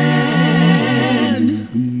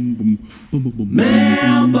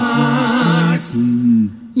 Mailbox!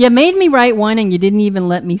 You made me write one, and you didn't even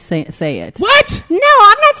let me say it. What? No,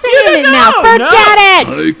 I'm not saying it now. Forget it.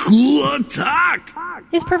 Haiku attack!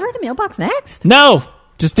 Is perverted mailbox next? No,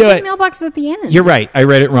 just do it. Mailbox is at the end. You're right. I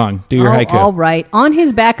read it wrong. Do your haiku. All right. On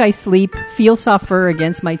his back I sleep, feel soft fur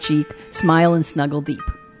against my cheek, smile and snuggle deep.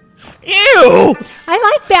 Ew!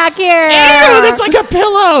 I like back hair. Ew! That's like a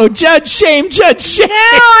pillow. Judge shame. Judge shame. No,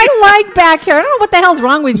 I like back hair. I don't know what the hell's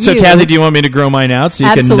wrong with So, you. Kathy, do you want me to grow mine out so you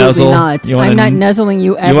Absolutely can nuzzle? not. You wanna I'm not nuzzling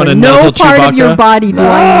you ever. wanna No nuzzle part of your Chewbacca? body do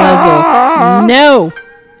I nuzzle. No.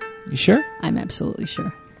 You sure? I'm absolutely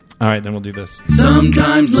sure. All right, then we'll do this.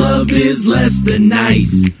 Sometimes love is less than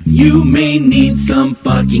nice. You may need some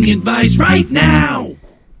fucking advice right now.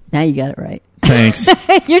 Now you got it right. Thanks.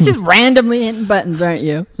 You're just randomly hitting buttons, aren't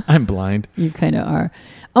you? I'm blind. You kind of are.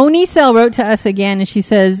 Onisel wrote to us again, and she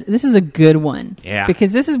says, this is a good one. Yeah.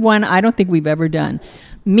 Because this is one I don't think we've ever done.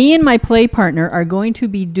 Me and my play partner are going to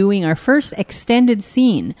be doing our first extended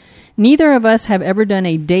scene. Neither of us have ever done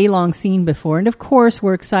a day-long scene before, and of course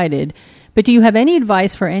we're excited. But do you have any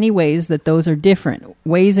advice for any ways that those are different?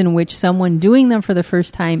 Ways in which someone doing them for the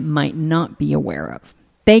first time might not be aware of?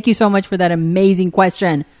 Thank you so much for that amazing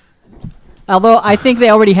question. Although I think they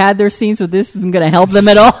already had their scene, so this isn't going to help them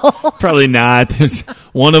at all. Probably not. There's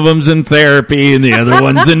one of them's in therapy and the other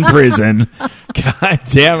one's in prison. God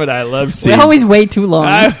damn it, I love We scenes. always wait too long.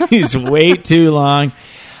 I always wait too long.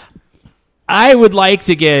 I would like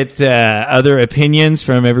to get other opinions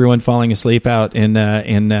from everyone falling asleep out in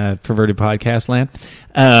perverted podcast land.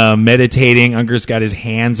 Meditating. Unger's got his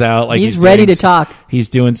hands out like He's ready doing to talk. He's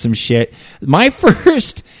doing some shit. My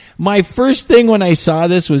first thing when I saw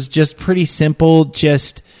this was just pretty simple.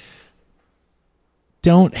 Just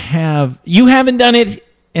you haven't done it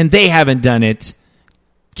and they haven't done it.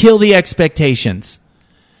 Kill the expectations,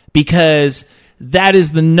 because that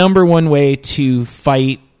is the number one way to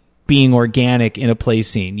fight being organic in a play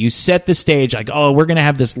scene. You set the stage like, oh, we're going to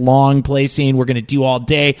have this long play scene. We're going to do all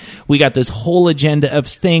day. We got this whole agenda of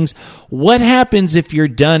things. What happens if you're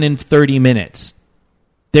done in 30 minutes?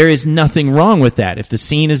 There is nothing wrong with that. If the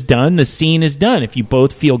scene is done, the scene is done. If you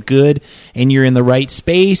both feel good and you're in the right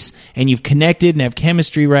space and you've connected and have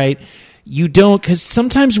chemistry right, you don't, because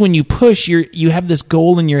sometimes when you push, you have this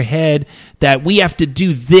goal in your head that we have to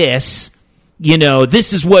do this.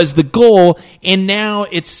 This was the goal, and now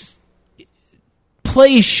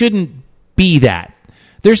play shouldn't be that.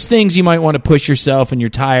 There's things you might want to push yourself and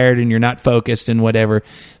you're tired and you're not focused and whatever,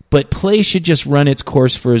 but play should just run its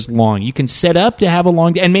course for as long. You can set up to have a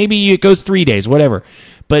long day, and maybe it goes 3 days, whatever.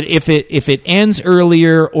 But if it ends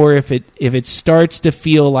earlier, or if it starts to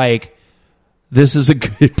feel like this is a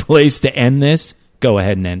good place to end this, go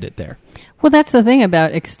ahead and end it there. Well, that's the thing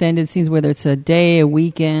about extended scenes, whether it's a day, a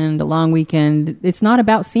weekend, a long weekend. It's not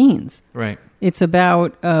about scenes. Right. It's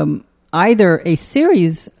about either a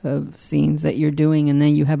series of scenes that you're doing and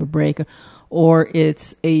then you have a break, or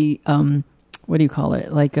it's a, what do you call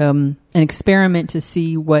it? Like an experiment to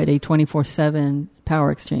see what a 24/7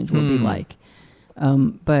 power exchange will be like.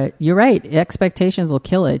 But you're right. Expectations will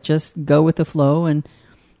kill it. Just go with the flow. And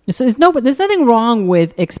so there's nothing wrong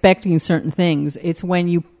with expecting certain things. It's when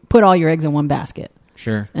you put all your eggs in one basket.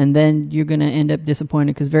 Sure. And then you're going to end up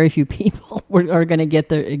disappointed because very few people are going to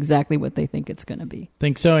get exactly what they think it's going to be.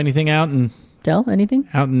 Think so? Anything out in Del, anything?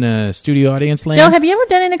 Studio audience land? Del, have you ever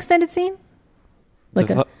done an extended scene? Like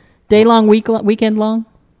a day-long, weekend-long?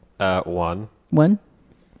 One?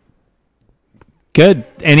 Good.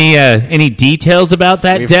 Any details about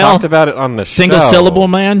that, We've Del? talked about it on the Single show. syllable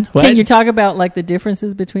man? What? Can you talk about like the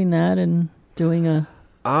differences between that and doing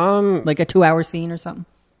like a 2-hour scene or something?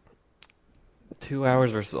 2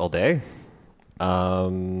 hours versus all day.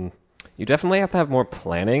 You definitely have to have more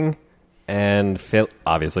planning and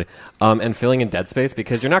obviously, and filling in dead space,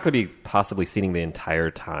 because you're not going to be possibly seating the entire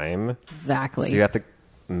time. Exactly. So you have to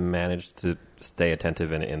manage to stay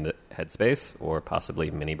attentive in the headspace, or possibly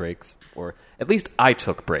mini breaks, or at least I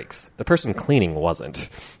took breaks. The person cleaning wasn't.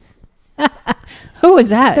 Who was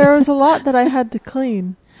that? There was a lot that I had to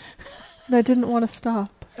clean, and I didn't want to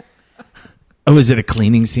stop. Oh, is it a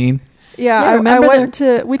cleaning scene? Yeah, Yeah, I remember went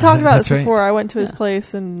to. We talked about this That's right. before. I went to his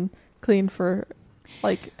place and cleaned for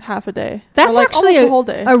like half a day. That's or like actually almost a whole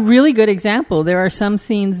day. a really good example. There are some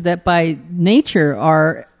scenes that by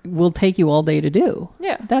nature will take you all day to do.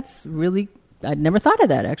 Yeah. That's really, I'd never thought of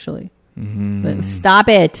that actually. But stop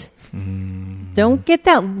it. Don't get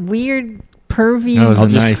that weird, pervy, That was a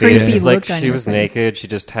nice creepy idea. It's look like on she your was face. naked. She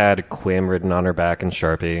just had Quim written on her back in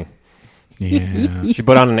Sharpie. Yeah. She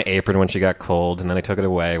put on an apron when she got cold, and then I took it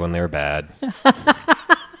away when they were bad.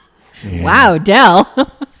 Wow, Del.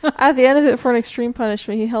 At the end of it, for an extreme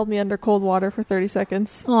punishment, he held me under cold water for 30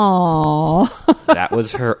 seconds. Aww. That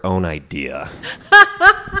was her own idea.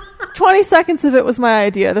 20 seconds of it was my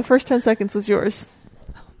idea. The first 10 seconds was yours.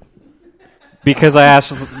 Because I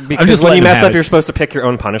asked, because just when letting you mess have up, it. you're supposed to pick your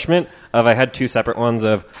own punishment. I had two separate ones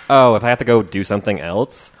of, if I have to go do something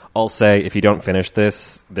else, I'll say, if you don't finish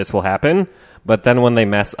this, this will happen. But then when they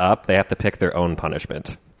mess up, they have to pick their own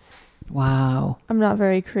punishment. Wow. I'm not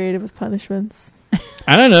very creative with punishments.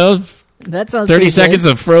 I don't know. That sounds 30 pretty seconds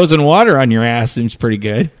good. of frozen water on your ass seems pretty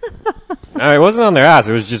good. No, it wasn't on their ass.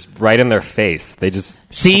 It was just right in their face. They just...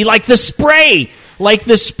 See, like the spray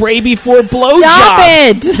before blowjob. Stop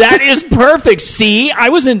it! That is perfect. See, I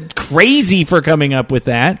wasn't crazy for coming up with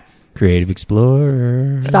that. Creative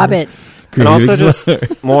Explorer. Stop it. And also just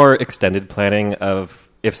more extended planning of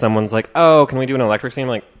if someone's like, oh, can we do an electric scene? I'm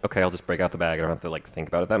like, okay, I'll just break out the bag. I don't have to like think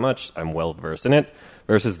about it that much. I'm well versed in it.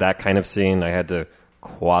 Versus that kind of scene, I had to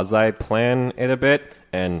quasi-plan it a bit.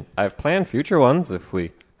 And I've planned future ones if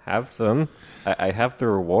we have them. I have the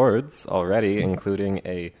rewards already, including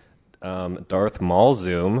a Darth Maul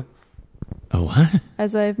zoom. Oh, what?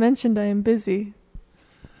 As I've mentioned, I am busy.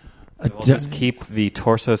 So I'll just keep the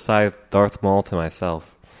torso side Darth Maul to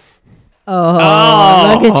myself.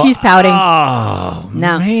 Oh, look at she's pouting. Oh,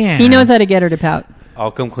 No, man. he knows how to get her to pout.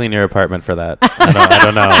 I'll come clean your apartment for that. I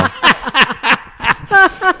don't know.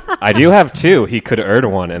 I do have two. He could earn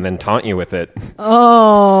one and then taunt you with it.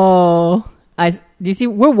 Oh, do you see?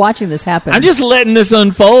 We're watching this happen. I'm just letting this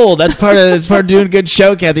unfold. That's part of doing a good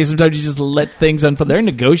show, Kathy. Sometimes you just let things unfold. They're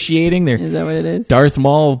negotiating. Is that what it is? Darth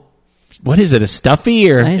Maul. What is it? A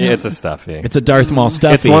stuffy or I know. It's a stuffy. it's a Darth Maul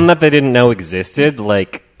stuffy? It's one that they didn't know existed.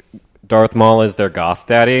 Like Darth Maul is their goth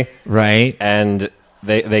daddy, right. and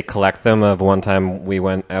they collect them. Of one time we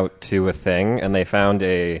went out to a thing and they found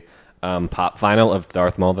a pop vinyl of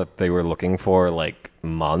Darth Maul that they were looking for like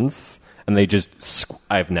months, and they just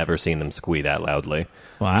I've never seen them squeak that loudly.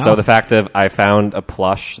 Wow. So the fact of I found a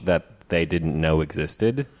plush that they didn't know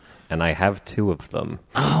existed, and I have two of them.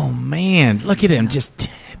 Oh man, look at him! Just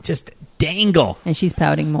dangle. And she's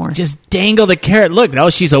pouting more. Just dangle the carrot. Look, oh,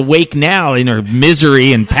 she's awake now in her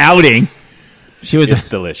misery and pouting. She was. It's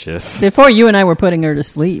delicious. Before you and I were putting her to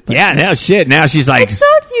sleep. Yeah, now shit. Now she's like, It's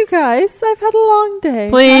not you guys. I've had a long day.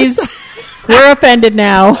 Please, we're offended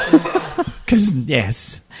now. because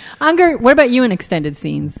yes. Unger, what about you in extended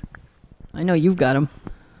scenes? I know you've got them.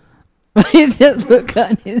 That look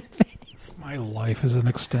on his face. My life is an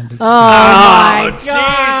extended. Oh, my Jesus!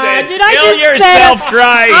 God. Did I Kill just set yourself, him-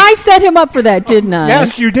 Christ! I set him up for that, didn't I?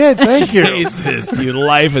 Yes, you did. Thank you. Jesus, your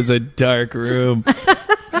life is a dark room.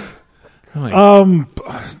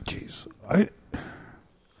 Jeez,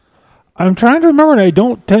 I'm trying to remember, and I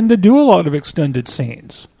don't tend to do a lot of extended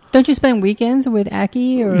scenes. Don't you spend weekends with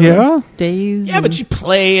Aki or Yeah. days? Yeah, but you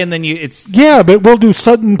play and then it's Yeah, but we'll do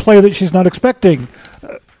sudden play that she's not expecting.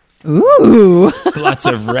 Ooh. lots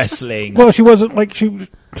of wrestling. Well, she wasn't like she was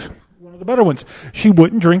one of the better ones. She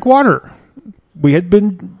wouldn't drink water.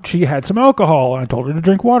 She had some alcohol, and I told her to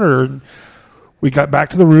drink water. And we got back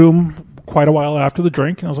to the room quite a while after the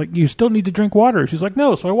drink, and I was like, "You still need to drink water." She's like,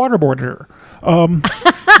 "No," so I waterboarded her.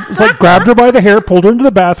 It's like grabbed her by the hair, pulled her into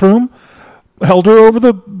the bathroom, held her over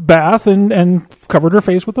the bath, and covered her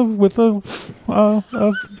face with a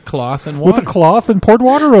Cloth and with a cloth and poured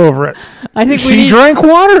water over it. I think She drank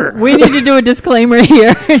water. we need to do a disclaimer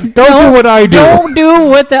here. Don't do what I do. Don't do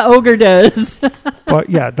what the ogre does. But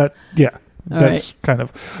that's right. kind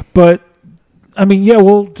of. But I mean, yeah,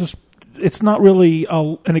 it's not really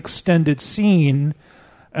an extended scene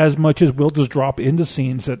as much as we'll just drop into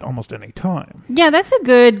scenes at almost any time. Yeah, that's a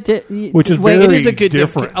good Which is way. very It is a good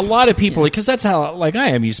different. A lot of people, because that's how, like I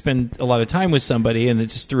am. You spend a lot of time with somebody, and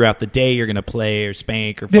it's just throughout the day you're going to play or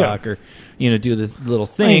spank or Yeah. fuck or do the little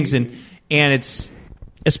things, and it's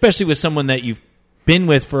especially with someone that you've been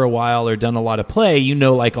with for a while or done a lot of play.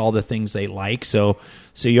 Like all the things they like, so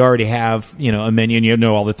you already have a menu, and you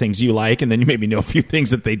know all the things you like, and then you maybe know a few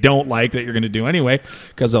things that they don't like that you're going to do anyway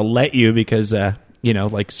because they'll let you because.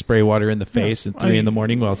 Like spray water in the face at 3 a.m.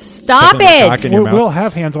 while Stop putting the it! cock in your mouth. We'll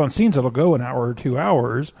have hands-on scenes that'll go an hour or 2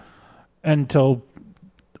 hours until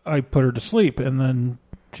I put her to sleep, and then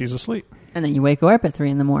she's asleep. And then you wake her up at 3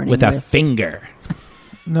 a.m. with a finger.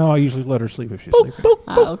 No, I usually let her sleep if she's sleeping.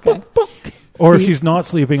 Okay. Or if she's not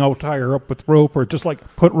sleeping, I'll tie her up with rope, or just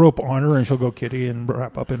like put rope on her, and she'll go kitty and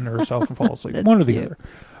wrap up in herself and fall asleep. That's One or the cute. other.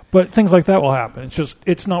 But things like that will happen.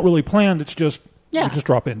 It's not really planned. It's just Yeah. we just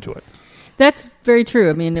drop into it. That's very true.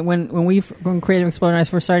 I mean, when Creative Explorer and I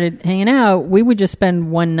first started hanging out, we would just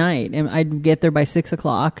spend one night, and I'd get there by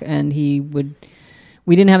 6:00, and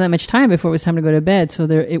we didn't have that much time before it was time to go to bed, so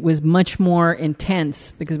it was much more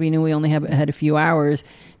intense because we knew we only had a few hours.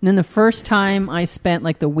 And then the first time I spent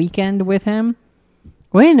like the weekend with him,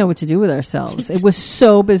 we didn't know what to do with ourselves. It was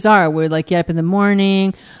so bizarre. We'd like get up in the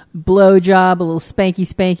morning, blow job, a little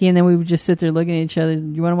spanky, and then we would just sit there looking at each other.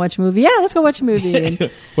 You want to watch a movie? Yeah, let's go watch a movie.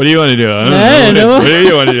 And What do you want to do? I don't know. What do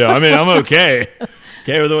you want to do? I mean, I'm okay.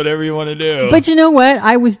 Okay with whatever you want to do. But you know what?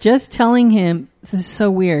 I was just telling him, this is so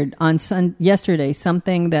weird, on yesterday,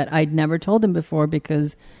 something that I'd never told him before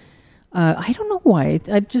because I don't know why.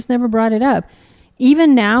 I've just never brought it up.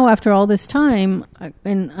 Even now, after all this time,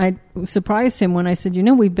 and I surprised him when I said,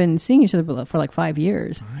 we've been seeing each other for like 5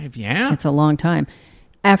 years. 5, yeah. That's a long time.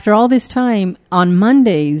 After all this time, on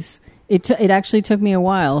Mondays, it actually took me a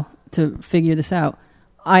while to figure this out.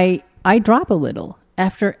 I drop a little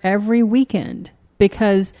after every weekend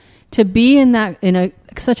because to be in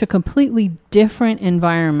such a completely different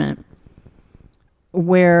environment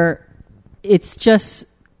where it's just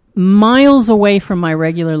miles away from my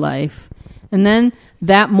regular life. And then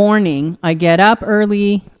that morning, I get up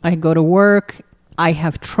early, I go to work, I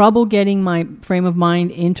have trouble getting my frame of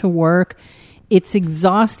mind into work. It's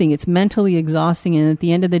exhausting. It's mentally exhausting. And at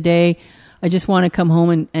the end of the day, I just want to come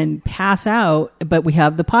home and pass out. But we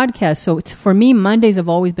have the podcast. So for me, Mondays have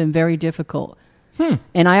always been very difficult.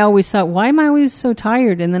 And I always thought, why am I always so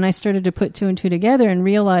tired? And then I started to put 2 and 2 together and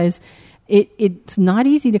realize it's not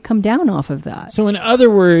easy to come down off of that. So in other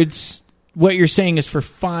words, what you're saying is for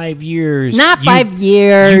 5 years... Not 5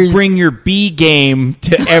 years. You bring your B game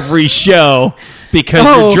to every show because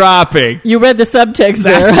you're dropping. You read the subtext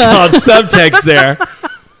there. That's called subtext there.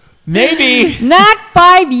 Maybe... Not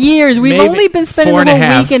 5 years. We've only been spending the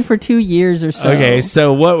whole weekend for 2 years or so. Okay,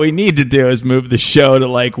 so what we need to do is move the show to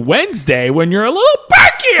like Wednesday when you're a little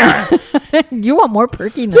perkier. You want more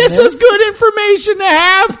perky than this? This is good information to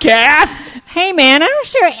have, Kath. Hey, man, I don't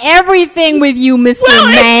share everything with you, Mr.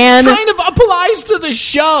 Man. It kind of applies to the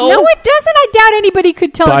show. No, it doesn't. I doubt anybody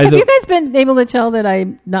could tell. Have you guys been able to tell that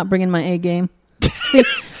I'm not bringing my A game? See,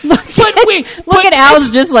 look at Al's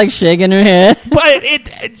just like shaking her head.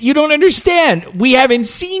 But you don't understand. We haven't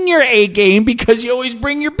seen your A game because you always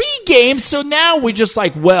bring your B game. So now we're just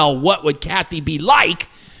like, well, what would Kathy be like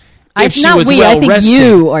if she was well rested? I think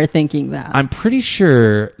you are thinking that. I'm pretty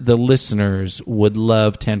sure the listeners would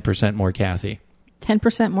love 10% more Kathy.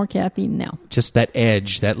 10% more Kathy? No. Just that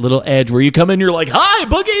edge, that little edge where you come in and you're like, hi,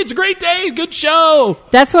 Boogie, it's a great day, good show.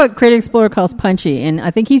 That's what Creative Explorer calls punchy, and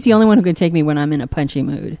I think he's the only one who can take me when I'm in a punchy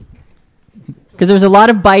mood. Because there's a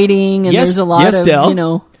lot of biting, and there's a lot of,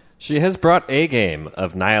 Del. She has brought a game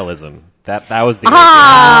of nihilism. That was the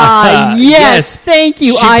A game. Yes, thank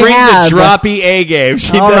you. She brings a droppy A game.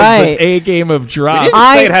 She does the A game of drop. We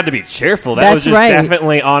didn't say it had to be cheerful. That was just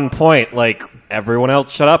definitely on point. Like, everyone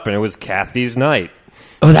else shut up, and it was Kathy's night.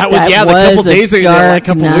 Oh, that was, the couple days ago, like a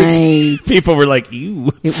couple weeks. People were like,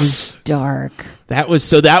 ew. It was dark. That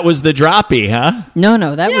was the droppy, huh? No,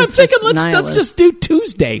 that was I'm thinking, let's just do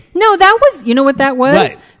Tuesday. No, that was, you know what that was?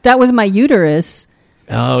 What? That was my uterus.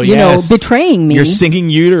 Oh, yes. Betraying me. Your singing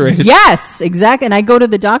uterus. Yes, exactly. And I go to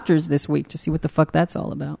the doctors this week to see what the fuck that's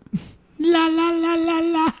all about. La la la la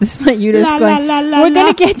la. This is my uterus la, going, la, la, we're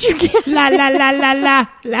la, going to get you. La la la la la.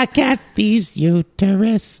 La Kathy's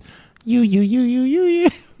uterus. You.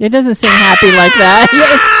 It doesn't sing happy like that.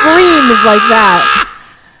 It screams like that.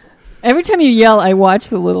 Every time you yell, I watch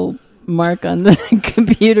the little mark on the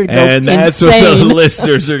computer go and that's insane. What the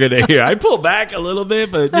listeners are going to hear. I pull back a little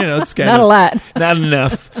bit, but it's kind not of... a lot. Not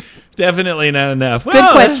enough. Definitely not enough.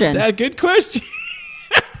 Good question. Good question.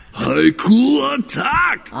 Haiku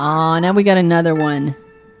attack. Oh, now we got another one.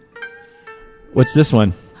 What's this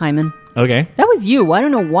one? Hyman. Okay. That was you. I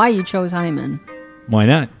don't know why you chose Hyman. Why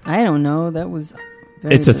not? I don't know. That was...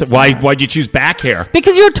 why'd you choose back hair?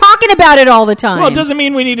 Because you're talking about it all the time. Well, it doesn't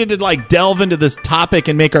mean we needed to delve into this topic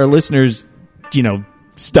and make our listeners,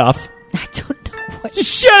 stuff. I don't know what.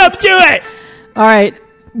 Just shut up, do it. All right,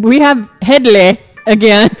 we have Headley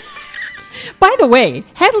again. By the way,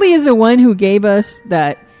 Headley is the one who gave us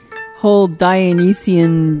that whole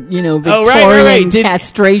Dionysian, Victorian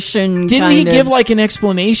castration. Didn't he give an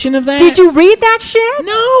explanation of that? Did you read that shit?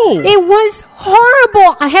 No. It was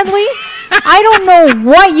horrible, Headley. I don't know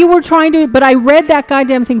what you were trying to, but I read that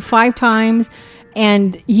goddamn thing 5 times,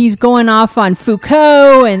 and he's going off on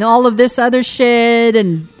Foucault and all of this other shit,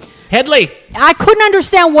 and Headley, I couldn't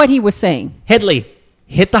understand what he was saying. Headley,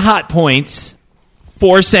 hit the hot points.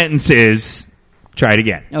 4 sentences. Try it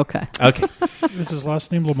again. Okay. Is his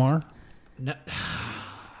last name Lamar? No.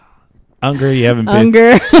 Unger, you haven't been.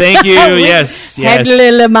 Unger. Thank you. Yes.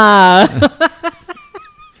 Headley Lamar.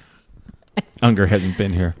 Unger hasn't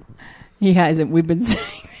been here. He hasn't. We've been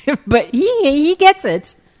saying, but he gets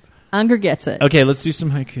it. Unger gets it. Okay, let's do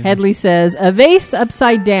some haiku. Headley says, a vase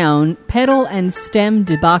upside down, petal and stem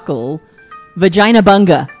debacle, vagina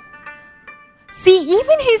bunga. See,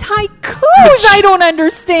 even his haikus I don't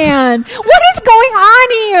understand. What is going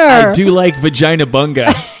on here? I do like vagina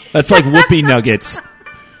bunga. That's like whoopee nuggets.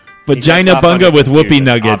 Vagina off on bunga your with whoopee confusion,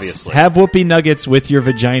 nuggets. obviously. Have whoopee nuggets with your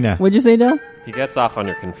vagina. What'd you say, Del? He gets off on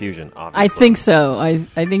your confusion, obviously. I think so.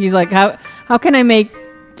 I think he's like, how can I make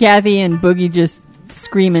Kathy and Boogie just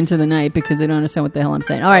scream into the night because they don't understand what the hell I'm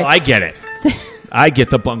saying? All right. Oh, I get it. I get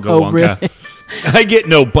the bunga Oh, wunga. really? I get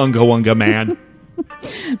no bunga wunga, man.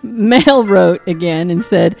 Mel wrote again and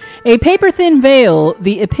said, a paper-thin veil,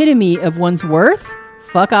 the epitome of one's worth?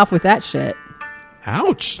 Fuck off with that shit.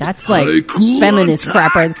 Ouch. That's like Hey, cool feminist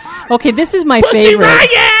attack. crap. Right? Okay, this is my Pussy favorite.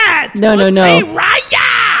 riot! No.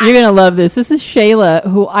 Riot! You're going to love this. This is Shayla,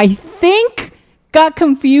 who I think got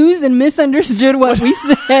confused and misunderstood what we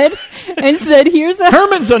said and said, here's a...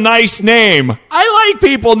 Herman's a nice name. I like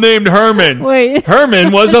people named Herman. Wait.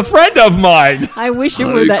 Herman was a friend of mine. I wish it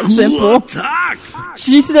were that Cool simple. attack.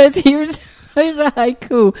 She says, here's a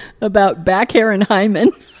haiku about back hair and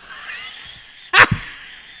hymen.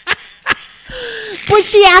 But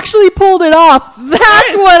she actually pulled it off.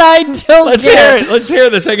 That's what I don't Let's get. hear it. Let's hear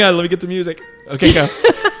this. Hang on. Let me get the music. Okay, go.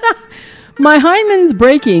 My hymen's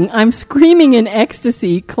breaking. I'm screaming in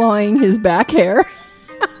ecstasy, clawing his back hair.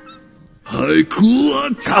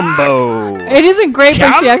 Haiku attack. Combo. It isn't great,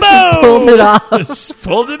 but she actually Combo! pulled it off. Just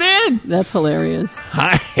pulled it in. That's hilarious.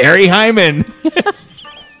 Hi, Harry Hyman.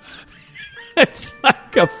 It's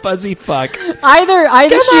like a fuzzy fuck. Either Come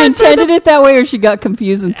she on, intended it that way or she got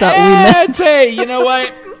confused and thought we meant. Hey, you know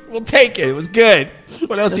what? We'll take it. It was good.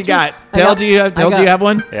 What else you got? Del, do you have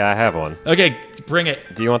one? Yeah, I have one. Okay, bring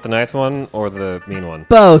it. Do you want the nice one or the mean one?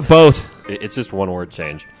 Both. Both. It's just one word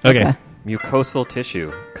change. Okay. Okay. Mucosal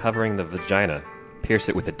tissue covering the vagina. Pierce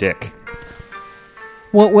it with a dick.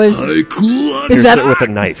 What was... Haiku Is Pierce that... it with a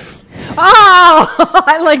knife. Oh!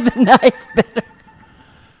 I like the knife better.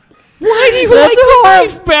 Why do you That's like the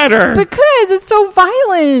horrible. knife better? Because it's so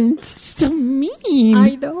violent. It's so mean.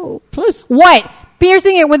 I know. Plus, What?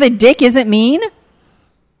 Piercing it with a dick isn't mean?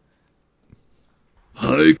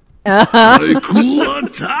 Haiku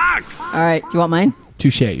attack. All right. Do you want mine?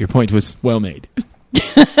 touche. Your point was well made.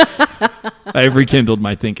 I've rekindled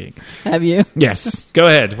my thinking. Have you? Yes. Go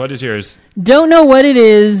ahead. What is yours? Don't know what it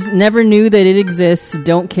is. Never knew that it exists.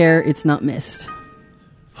 Don't care. It's not missed.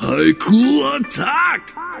 Haiku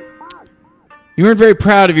attack. You weren't very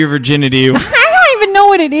proud of your virginity. I don't even know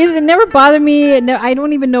what it is. It never bothered me. I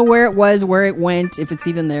don't even know where it was, where it went, if it's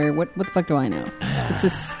even there. What the fuck do I know? It's a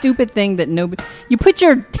stupid thing that nobody... You put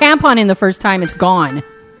your tampon in the first time, it's gone.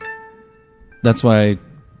 That's why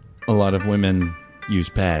a lot of women use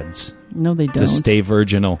pads No, they don't. to stay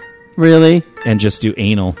virginal Really? and just do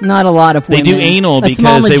anal. Not a lot of They women. do anal a because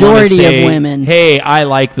small they want to majority say, of women. hey, I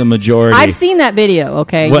like the majority. I've seen that video,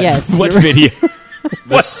 okay? What, Yes. what you're right. video?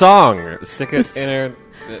 The song. Stick it in her...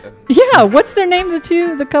 Yeah, what's their name,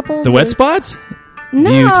 the couple? The wet spots? No.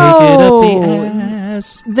 Do you take it up the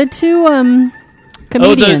ass? The two Oh,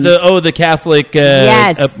 comedians. the Catholic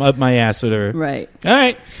Yes. up my ass, whatever. Right.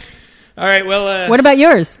 All right, well... What about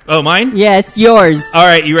yours? Oh, mine? Yes, yours. All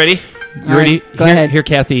right, you ready? You All ready? right, go ahead. Here,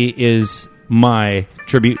 Kathy, is my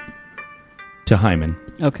tribute to Hyman.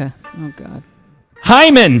 Okay. Oh, God.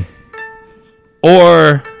 Hyman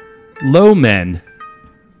or low men.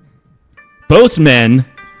 Both men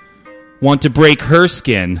want to break her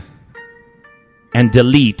skin and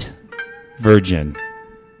delete virgin.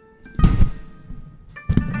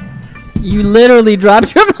 You literally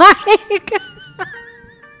dropped your mic.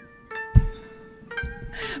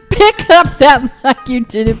 Pick up that mic. You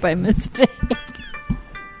did it by mistake.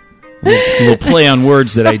 Little play on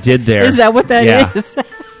words that I did there. Is that what that is? Yeah.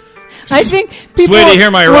 I think people wait to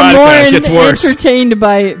hear my were erotica. more It gets worse. entertained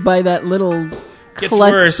by that little Gets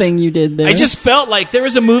klutz worse. thing you did there. I just felt like there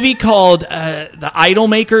was a movie called The Idol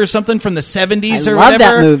Maker or something from the 70s I or love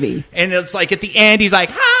whatever. that movie. And it's like at the end, he's like,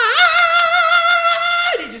 and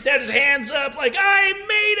he just had his hands up like, I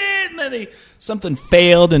made it. And then something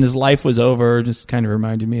failed and his life was over. Just kind of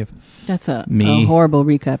reminded me of That's a Me. horrible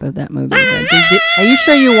recap of that movie. Are you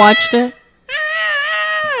sure you watched it?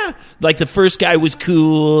 like the first guy was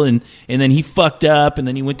cool and then he fucked up and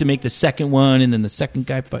then he went to make the second one and then the second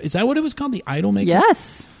guy is that what it was called, The Idol Maker?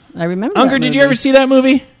 Yes, I remember. Unger, that did you movie. ever see that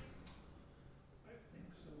movie?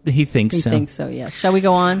 He thinks I so. think so. Yes. Shall we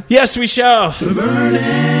go on? Yes, we shall.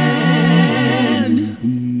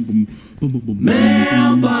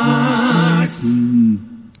 Mailbox.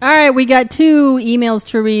 All right, we got 2 emails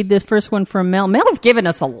to read. This first one from Mel. Mel's given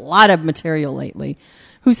us a lot of material lately.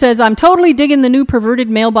 Who says, I'm totally digging the new perverted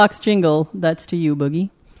mailbox jingle. That's to you, Boogie.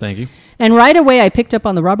 Thank you. And right away, I picked up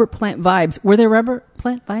on the Robert Plant vibes. Were there Robert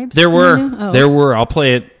Plant vibes? There were. Oh. There were. I'll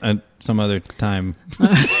play it some other time,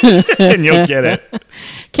 and you'll get it.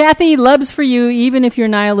 Kathy, loves for you, even if your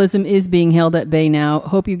nihilism is being held at bay now.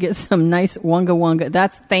 Hope you get some nice Wonga Wonga.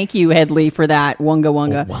 Thank you, Headley, for that Wonga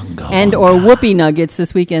Wonga. Or Whoopie Nuggets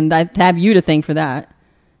this weekend. I have you to thank for that.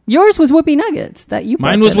 Yours was Whoopie Nuggets.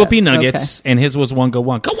 Mine was Whoopie Nuggets, and his was Wonga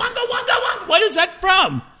Wonga. Wonga Wonga Wonga. What is that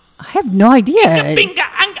from? I have no idea. Binga,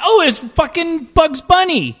 oh, it's fucking Bugs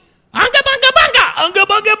Bunny. Anga bunga bunga, anga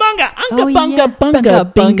bunga bunga, anga bunga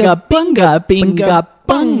bunga, binga bunga, binga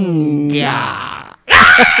bunga.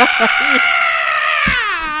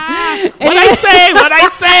 What I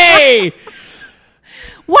say?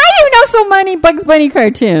 Why do you know so many Bugs Bunny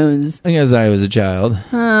cartoons? Because I was a child.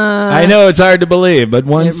 I know it's hard to believe, but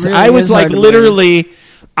once really I was like literally,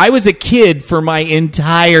 I was a kid for my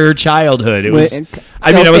entire childhood. It was.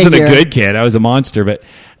 I mean, I wasn't a good kid. I was a monster, but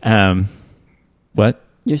what?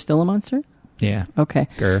 You're still a monster? Yeah. Okay.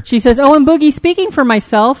 Grr. She says, and Boogie, speaking for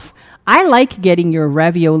myself, I like getting your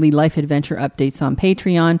Ravioli Life Adventure updates on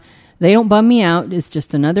Patreon. They don't bum me out. It's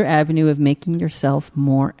just another avenue of making yourself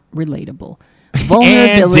more relatable.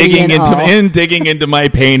 Vulnerability and digging into my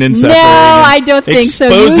pain and suffering. No, I don't think so.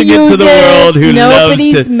 Exposing it to the world who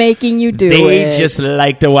Nobody's loves to. Making you do they it. They just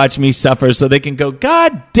like to watch me suffer, so they can go,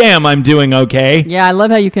 God damn, I'm doing okay. Yeah, I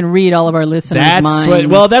love how you can read all of our listeners'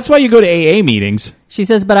 minds. That's why you go to AA meetings. She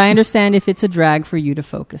says, but I understand if it's a drag for you to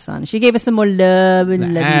focus on. She gave us some more love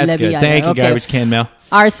and That's good. Thank you, Garbage Can Mel.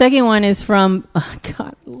 Our second one is from, oh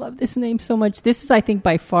God, I love this name so much. This is, I think,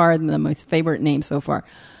 by far the most favorite name so far.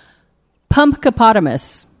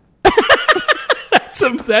 Pumpkipotamus.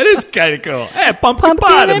 That is kind of cool. Hey,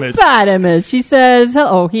 Pumpkipotamus. She says,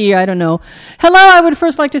 I don't know. Hello, I would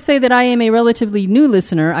first like to say that I am a relatively new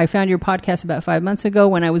listener. I found your podcast about 5 months ago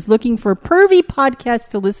when I was looking for pervy podcasts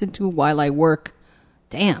to listen to while I work.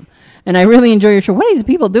 Damn. And I really enjoy your show. What are these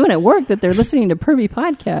people doing at work that they're listening to pervy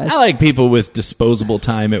podcasts? I like people with disposable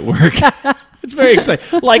time at work. It's very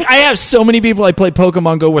exciting. Like, I have so many people I play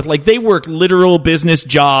Pokemon Go with. Like, they work literal business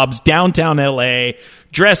jobs, downtown LA,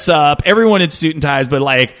 dress up, everyone in suit and ties, but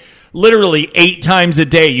like, literally 8 times a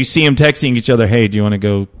day, you see them texting each other, hey, do you want to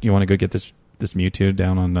go get this Mewtwo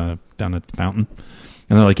down at the fountain?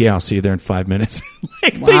 And they're like, yeah, I'll see you there in 5 minutes.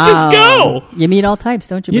 Like, wow. They just go. You meet all types,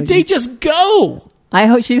 don't you? They just go. I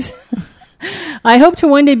hope to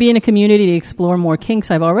one day be in a community to explore more kinks.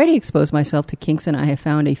 I've already exposed myself to kinks, and I have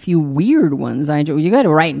found a few weird ones. You got to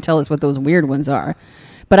write and tell us what those weird ones are.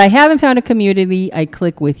 But I haven't found a community I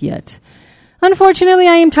click with yet. Unfortunately,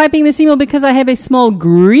 I am typing this email because I have a small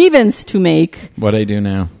grievance to make. What I do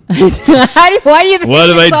now? Why do you think what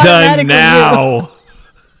have I done now?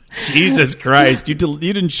 Jesus Christ! You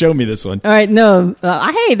didn't show me this one. All right, no.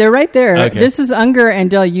 Hey, they're right there. Okay. This is Unger and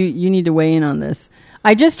Del. You need to weigh in on this.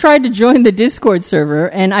 I just tried to join the Discord server,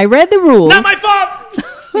 and I read the rules. Not my fault!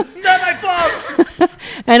 Not my fault!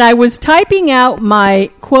 And I was typing out my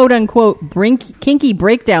quote-unquote kinky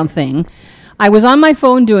breakdown thing. I was on my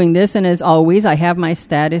phone doing this, and as always, I have my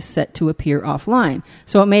status set to appear offline.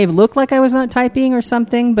 So it may have looked like I was not typing or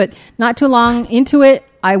something, but not too long into it,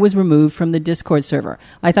 I was removed from the Discord server.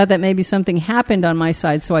 I thought that maybe something happened on my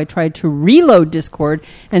side, so I tried to reload Discord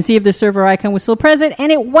and see if the server icon was still present,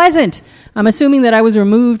 and it wasn't. I'm assuming that I was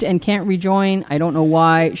removed and can't rejoin. I don't know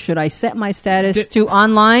why. Should I set my status to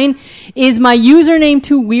online? Is my username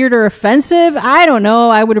too weird or offensive? I don't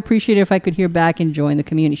know. I would appreciate it if I could hear back and join the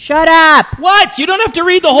community. Shut up! What? You don't have to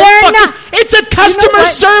read the whole It's a customer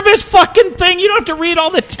service fucking thing. You don't have to read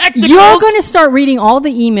all the technicals. You're going to start reading all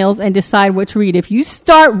the emails and decide what to read. If you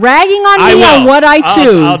start ragging on me on what I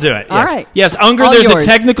choose. I'll do it. Yes. All right. Yes, Unger, there's a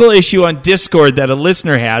technical issue on Discord that a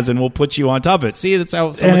listener has, and we'll put you on top of it. See, that's how.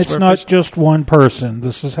 And it's not just one person.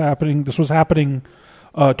 This was happening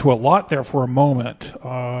to a lot there for a moment,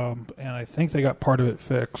 and I think they got part of it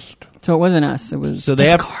fixed. So it wasn't us. It was Discord.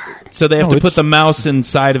 They have to put the mouse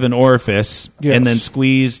inside of an orifice and then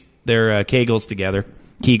squeeze their kegels together.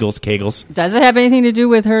 Kegels. Does it have anything to do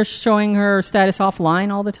with her showing her status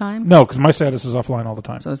offline all the time? No, because my status is offline all the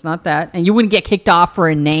time. So it's not that. And you wouldn't get kicked off for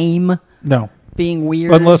a name? No. Being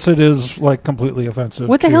weird? Unless it is like completely offensive.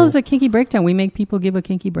 What the hell is a kinky breakdown? We make people give a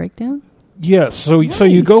kinky breakdown? Yes. So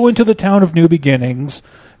you go into the town of New Beginnings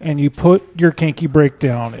and you put your kinky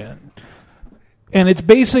breakdown in. And it's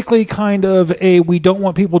basically kind of we don't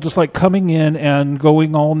want people just like coming in and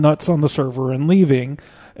going all nuts on the server and leaving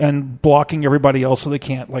and blocking everybody else so they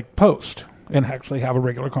can't like post and actually have a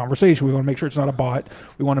regular conversation. We want to make sure it's not a bot.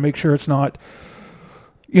 We want to make sure it's not,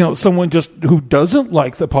 someone just who doesn't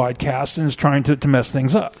like the podcast and is trying to mess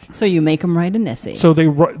things up. So you make them write an essay. So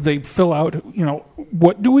they fill out,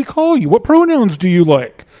 what do we call you? What pronouns do you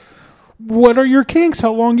like? what are your kinks?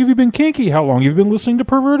 How long have you been kinky? How long have you been listening to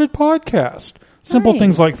Perverted Podcast? Simple Nice.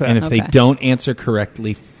 things like that. And if they Okay. don't answer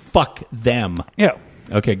correctly, fuck them. yeah.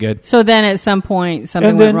 Okay, good. So then at some point something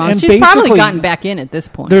And went then- wrong. and She's probably basically- gotten back in at this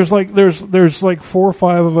point. There's like 4 or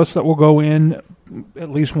 5 of us that will go in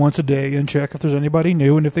at least once a day and check if there's anybody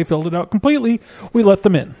new, and if they filled it out completely, we let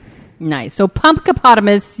them in. Nice. So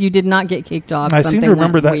Pumpkipotamus, you did not get kicked off. I seem Something to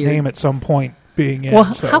remember went that weird. name at some point being in. Well,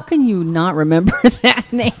 how can you not remember that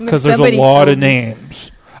name? Because there's a lot of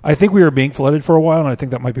names. I think we were being flooded for a while, and I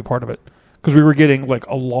think that might be part of it. Because we were getting like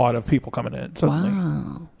a lot of people coming in suddenly.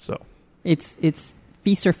 Wow. So It's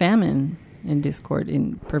feast or famine in Discord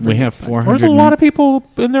in Perverted. We have Podcast. 400, there's a lot of people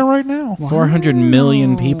in there right now. 400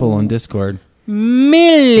 million people on Discord.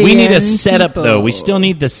 Million We need a setup, people. though. We still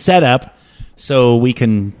need the setup so we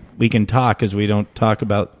can talk, because we don't talk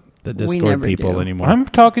about the Discord never people do. anymore. I'm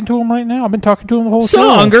talking to them right now. I've been talking to them the whole so, show.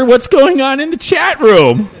 Unger, what's going on in the chat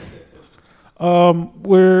room?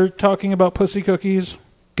 We're talking about pussy cookies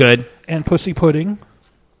Good. and pussy pudding.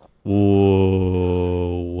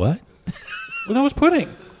 Whoa, what? Well, that was pudding.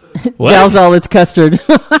 What? Dalzall, it's custard.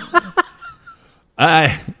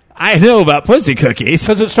 I know about pussy cookies.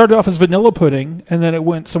 Because it started off as vanilla pudding, and then it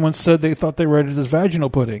went. Someone said they thought they read it as vaginal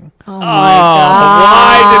pudding. Oh,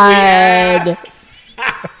 why did we ask?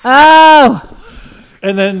 Oh,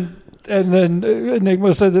 And then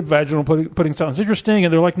Enigma said that vaginal pudding sounds interesting,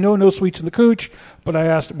 and they're like, no sweets in the cooch. But I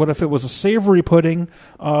asked, what if it was a savory pudding?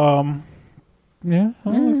 Yeah,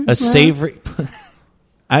 A savory.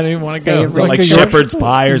 I don't even want to go. Is it Savory. like Like a shepherd's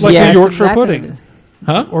pie or like something? a yes, Yorkshire exactly pudding. what it is.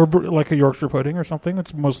 Huh? or like a Yorkshire pudding or something.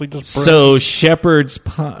 It's mostly just bread. So shepherd's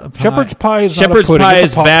pie. Shepherd's pie is not a shepherd's pudding, pie it's a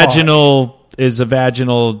is pot pie. vaginal. Is a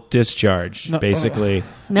vaginal discharge, No, basically.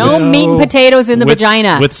 No With- meat and potatoes in the with,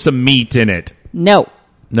 vagina. with some meat in it. No.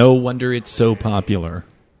 No wonder it's so popular.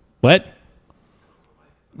 What?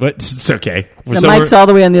 What? It's okay. The So mic's all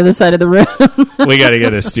the way on the other side of the room. we got to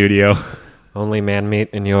get a studio. Only man meat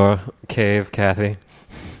in your cave, Kathy.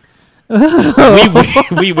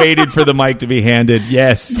 we waited for the mic to be handed.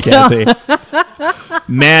 Yes, Kathy.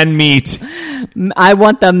 Man meat. I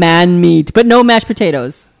want the man meat, but no mashed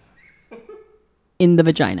potatoes in the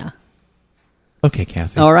vagina. Okay,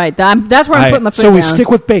 Kathy. All right. That's where I'm putting my foot So we down. stick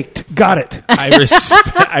with baked. Got it.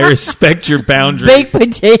 I respect your boundaries. baked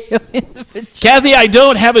potato in the vagina. Kathy, I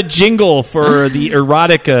don't have a jingle for the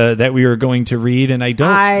erotica that we were going to read, and I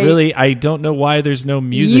don't know why there's no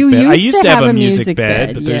music You bed. I used used to to have have a a music music bed,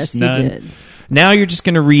 bed. but there's Yes, you none. did. Now you're just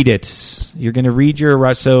going to read it. You're going to read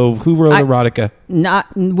your so who wrote erotica?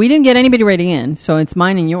 We didn't get anybody writing in, so it's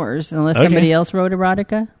mine and yours, unless Okay. somebody else wrote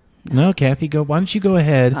erotica. No, Kathy, go. Why don't you go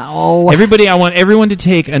ahead? Oh, Everybody, I want everyone to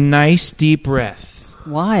take a nice deep breath.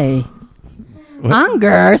 why?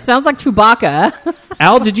 Hunger sounds like Chewbacca.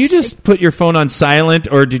 Al, did you just put your phone on silent,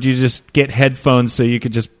 or did you just get headphones so you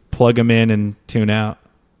could just plug them in and tune out?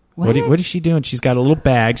 What is she doing? She's got a little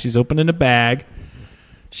bag. She's opening a bag.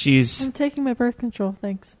 She's I'm taking my birth control.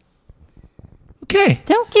 Thanks. okay.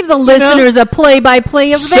 Don't give the listeners a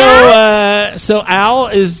play-by-play of that. So Al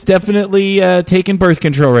is definitely taking birth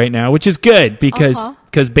control right now, which is good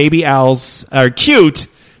because baby owls are cute,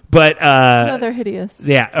 but No, they're hideous.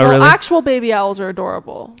 yeah, oh, Well, really? actual baby owls are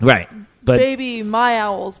adorable. Right, but Baby my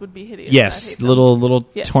owls would be hideous. I yes, hate them. little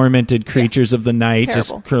Yes. tormented creatures of the night, Terrible.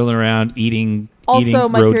 just curling around eating Also,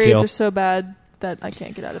 my periods roadkill. are so bad that I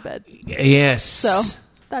can't get out of bed. Yes, So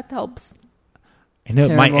that helps. I know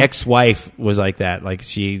my Terrible. ex-wife was like that. Like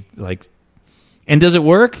she like, and does it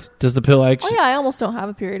work? Does the pill Oh actually yeah, I almost don't have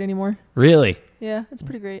a period anymore. really? Yeah, it's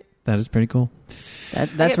pretty great. That is pretty cool. I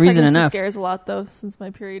That's get reason pregnancy enough. scares a lot though, since my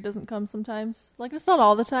period doesn't come sometimes. Like it's not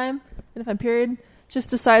all the time, and if my period just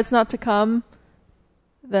decides not to come,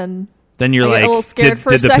 then Then you're I get like, a little scared for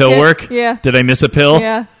a did the pill second. work? Yeah. Did I miss a pill?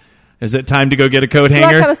 yeah, Is it time to go get a coat so that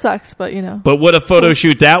hanger? kind of sucks. But you know, But what a photo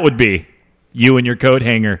shoot that would be. You and your coat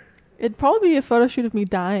hanger. it'd probably be a photo shoot of me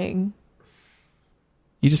dying.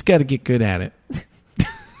 You just got to get good at it.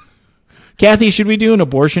 Kathy, should we do an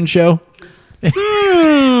abortion show?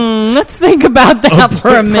 Let's think about that for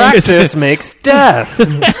a minute. Practice makes death.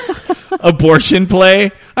 Abortion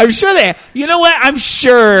play? I'm sure you know what? I'm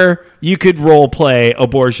sure you could role play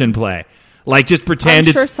abortion play. Like just pretend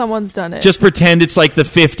I'm sure it's someone's done it. just pretend it's like the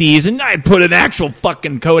 50s, and I'd put an actual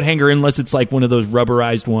fucking coat hanger, unless it's like one of those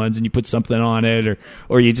rubberized ones, and you put something on it,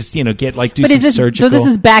 or you just get like do But some is this surgical. so? This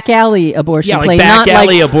is back alley abortion Yeah, like play, back not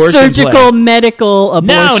alley like abortion surgical play. medical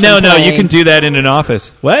abortion. no. play. You can do that in an office.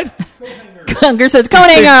 What? Hunger says coat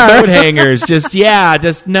Just hanger. coat hangers.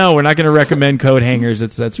 Just no. We're not going to recommend coat hangers.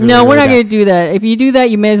 That's really No, we're really not bad. going to do that. If you do that,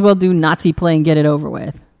 you may as well do Nazi play and get it over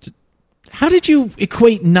with. How did you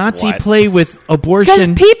equate Nazi What? play with Because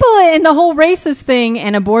abortion? people in the whole racist thing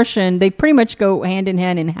and abortion, they pretty much go hand in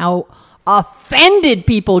hand in how offended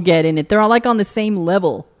people get in it. They're all like on the same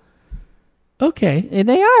level. Okay.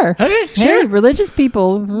 They are. Okay, Hey, sure. religious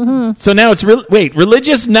people. Mhm. So now it's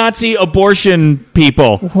religious Nazi abortion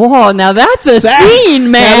people. Whoa, now that's a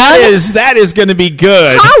scene, man. Now that is going to be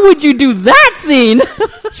good. How would you do that scene?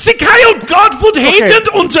 Sicario Gottfried hated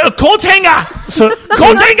unter Coathanger. So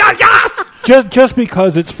Coathanger, yes. just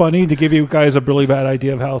because it's funny to give you guys a really bad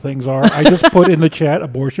idea of how things are, I just put in the chat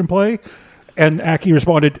abortion play, and Aki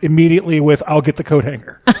responded immediately with, "I'll get the coat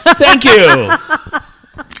hanger." Thank you.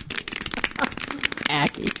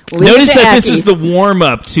 Aki. Notice that this is the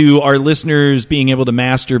warm-up to our listeners being able to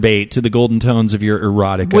masturbate to the golden tones of your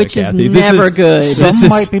erotica, Which is Kathy. never good. Some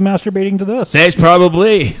might be masturbating to this. That's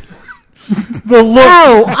probably The look.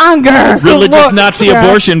 Oh, Unger. religious look, Nazi yeah.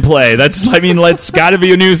 abortion play. That's got to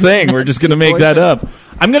be a new thing. We're just going to make that up.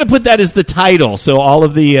 I'm going to put that as the title, so all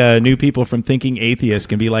of the new people from Thinking Atheist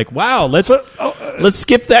can be like, "Wow, let's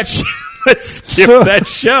skip that. Let's skip that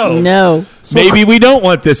show." No. Maybe we don't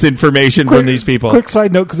want this information from these people. Quick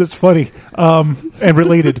side note, because it's funny and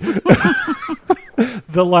related.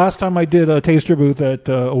 The last time I did a taster booth at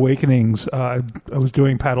Awakenings, I was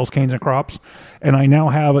doing paddles, canes, and crops, and I now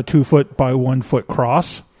have a 2-foot by 1-foot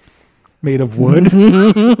cross made of wood,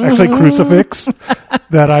 actually crucifix,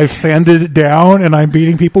 that I've sanded down and I'm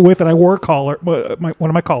beating people with, and I wore a collar, one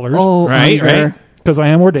of my collars, Oh, Right, Unger. right. because I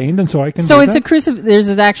am ordained, and so I can. So do it's that. a crucifix. There's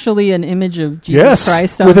actually an image of Jesus yes,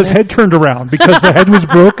 Christ on with his there. head turned around because the head was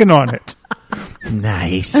broken on it.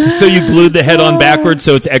 Nice. So you glued the head on backwards,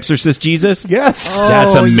 so it's Exorcist Jesus. Yes.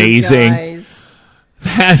 That's Oh, you amazing. guys.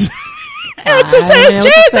 That's I don't know what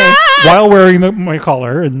to say. While wearing my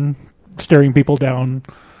collar and staring people down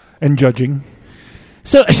and judging.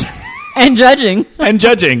 so. And judging. And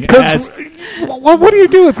judging. Because as- what do you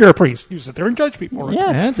do if you're a priest? You sit there and judge people. Right?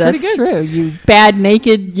 Yes, That's pretty that's good. true. You bad,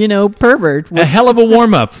 naked, pervert. a hell of a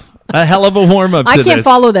warm up. A hell of a warm up. I to can't this.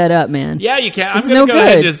 follow that up, man. Yeah, you can. I'm It's going to no go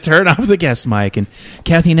ahead and good. just turn off the guest mic. And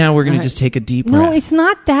Kathy, now we're going All to right. just take a deep No, breath. it's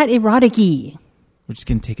not that erotic-y. We're just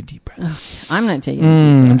going to take a deep breath. I'm not taking a deep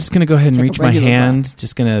I'm breath. just going to go ahead and Take a reach my regular hand.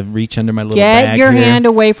 Just going to reach under my little Get bag your here. hand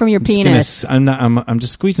away from your I'm just gonna penis. I'm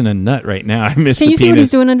just squeezing a nut right now. I missed Can the you see penis. what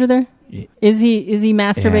he's doing under there? Yeah. Is he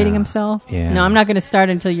masturbating Yeah. himself? Yeah. No, I'm not going to start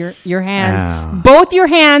until your hands. Ow. Both your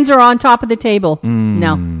hands are on top of the table.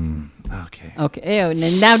 No. Okay. Okay.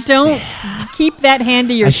 Ew. Now don't keep that hand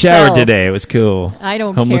to I yourself. showered today. It was cool. I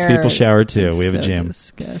don't Homeless care. people shower too. It's We have a so gym.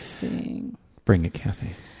 Disgusting. Bring it, Kathy.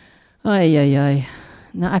 Ay, ay, ay.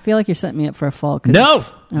 No, I feel like you're setting me up for a fall. 'cause No.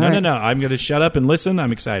 it's- No, all no, right. no. I'm going to shut up and listen.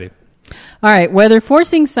 I'm excited. All right. Whether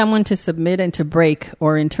forcing someone to submit and to break,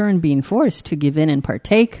 or in turn being forced to give in and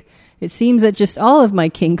partake, it seems that just all of my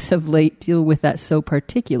kinks of late deal with that so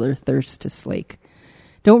particular thirst to slake.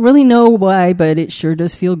 Don't really know why, but it sure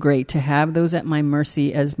does feel great to have those at my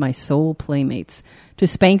mercy as my sole playmates, to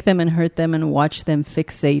spank them and hurt them and watch them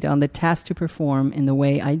fixate on the task to perform in the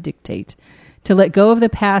way I dictate, to let go of the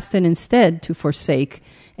past and instead to forsake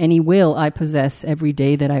any will I possess every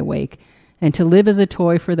day that I wake, and to live as a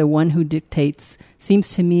toy for the one who dictates seems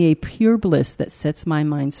to me a pure bliss that sets my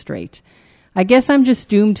mind straight. I guess I'm just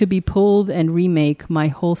doomed to be pulled and remake my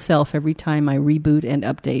whole self every time I reboot and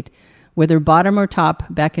update. Whether bottom or top,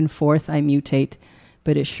 back and forth I mutate,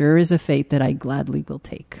 but it sure is a fate that I gladly will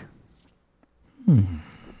take.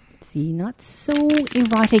 See, not so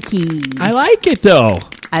erotic-y. I like it though.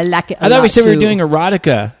 I like it a I thought we lot, said we were too. doing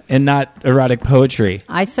erotica and not erotic poetry.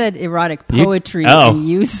 I said erotic You- poetry, oh. and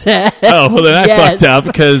you said... Oh, well then I Yes. fucked up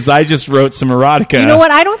because I just wrote some erotica. You know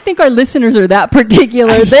what? I don't think our listeners are that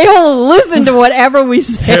particular. They'll listen to whatever we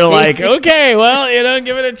say. They're like, okay, well,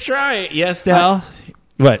 give it a try. Yes, Dal.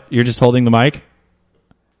 What? You're just holding the mic?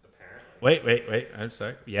 Wait. I'm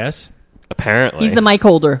sorry. Yes, Apparently. He's the mic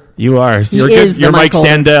holder. you are. He You're is the You're Mike mic holder.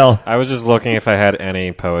 Standell. I was just looking if I had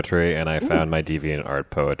any poetry, and I found my DeviantArt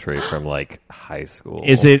poetry from high school.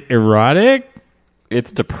 Is it erotic?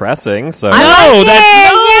 It's depressing. So No,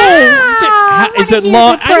 Is it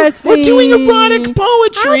long? We're doing erotic I don't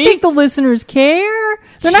poetry. think the listeners care.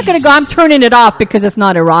 They're not going to go, I'm turning it off because it's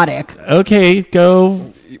not erotic. Okay,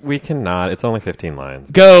 go. we cannot. It's only 15 lines.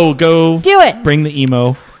 Do it. Bring the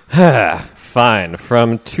emo. Fine.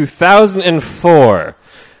 From 2004.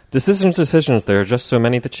 Decisions, there are just so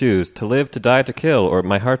many to choose. To live, to die, to kill, or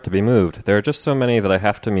my heart to be moved. There are just so many that I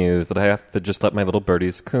have to muse, that I have to just let my little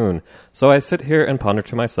birdies coon. So I sit here and ponder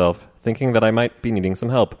to myself, thinking that I might be needing some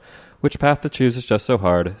help. Which path to choose is just so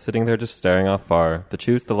hard, sitting there just staring off far. To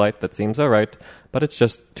choose the light that seems alright, but it's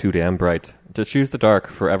just too damn bright. To choose the dark,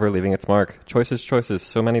 forever leaving its mark. Choices,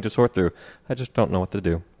 so many to sort through. I just don't know what to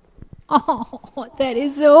do. Oh, that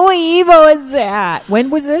is so evil, is that? When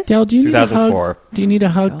was this? Del, do you need a 2004. hug? Do you need a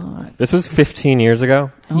hug? This was 15 years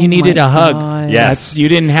ago. You needed a hug. God. Yes. You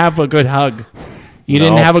didn't have a good hug. You No.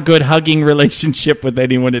 didn't have a good hugging relationship with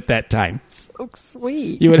anyone at that time. So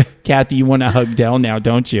sweet. You would, Kathy, you want to hug Del now,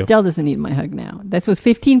 don't you? Del doesn't need my hug now. This was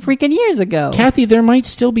 15 freaking years ago. Kathy, there might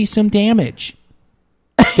still be some damage.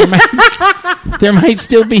 There might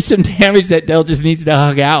still be some damage that Del just needs to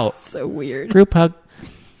hug out. So weird. Group hug.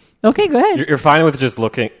 Okay, go ahead. You're fine with just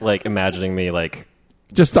looking, like, imagining me, like,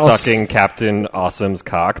 Just all sucking Captain Awesome's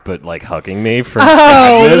cock, but, like, hugging me from Oh,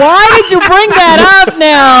 sadness. why did you bring that up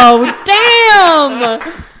now?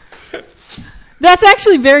 Damn! That's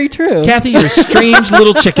actually very true. Kathy, you're a strange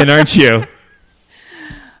little chicken, aren't you?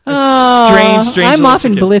 Strange I'm little off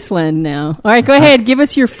in chicken. Blissland now. All right, go ahead. Give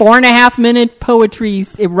us your 4.5 minute poetry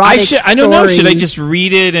erotic I don't know. story. Should I just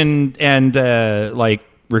read it and like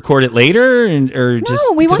record it later, or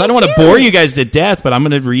just we because wanna I don't want to hear bore it. you guys to death, but I'm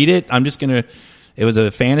going to read it. I'm just going to. It was a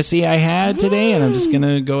fantasy I had today, and I'm just going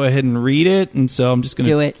to go ahead and read it. And so I'm just going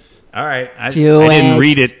to do it? All right, I Do didn't it.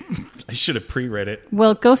 read it. I should have pre-read it.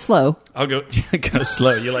 Well, go slow. I'll go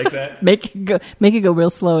slow. You like that? Make it go real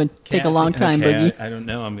slow and take a long time, Okay, Boogie. I don't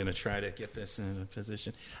know. I'm going to try to get this in a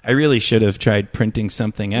position. I really should have tried printing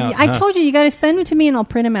something out. I told you got to send them to me and I'll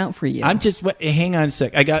print them out for you. I'm just. Hang on a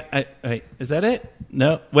sec. Wait, is that it?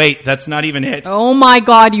 No. Wait, that's not even it. Oh my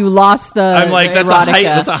God, you lost the. I'm like, the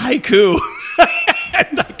that's a erotica. haiku.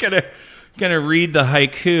 I'm not gonna read the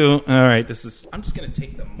haiku. All right, I'm just gonna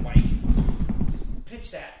take the mic. Just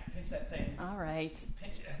pinch that thing. All right.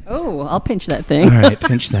 Pinch it. Oh, I'll pinch that thing. All right,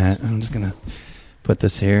 pinch that. I'm just gonna put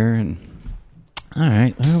this here, and all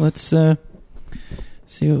right. Well, let's see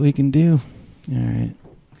what we can do. All right.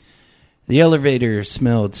 The elevator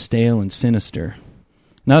smelled stale and sinister,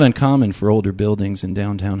 not uncommon for older buildings in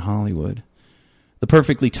downtown Hollywood. The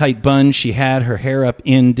perfectly tight bun she had her hair up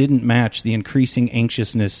in didn't match the increasing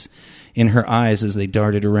anxiousness in her eyes as they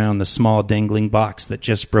darted around the small dangling box that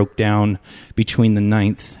just broke down between the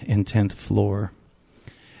 9th and 10th floor.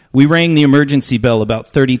 We rang the emergency bell about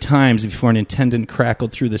 30 times before an attendant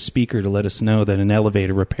crackled through the speaker to let us know that an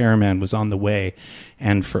elevator repairman was on the way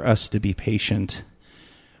and for us to be patient.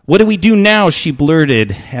 "What do we do now?" she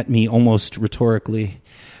blurted at me almost rhetorically.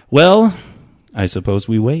 "Well, I suppose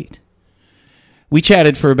we wait." We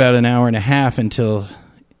chatted for about an hour and a half until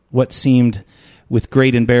what seemed with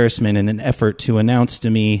great embarrassment and an effort to announce to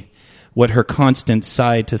me what her constant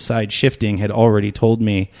side-to-side shifting had already told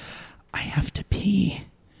me. "I have to pee,"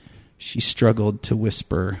 she struggled to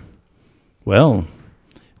whisper. "Well,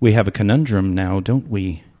 we have a conundrum now, don't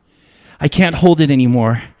we?" "I can't hold it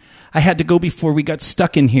anymore. I had to go before we got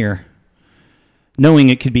stuck in here." Knowing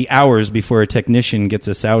it could be hours before a technician gets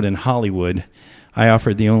us out in Hollywood, I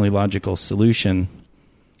offered the only logical solution.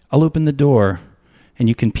 "I'll open the door, and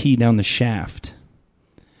you can pee down the shaft."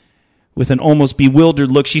 With an almost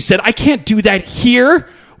bewildered look, she said, "I can't do that here.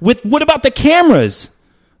 What about the cameras?"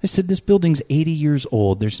 I said, "This building's 80 years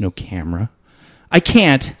old. There's no camera." "I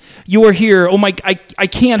can't. You are here. Oh, my, I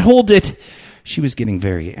can't hold it." She was getting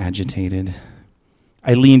very agitated.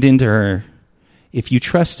 I leaned into her. "If you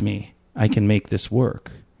trust me, I can make this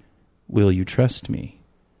work. Will you trust me?"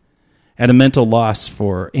 At a mental loss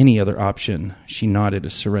for any other option, she nodded a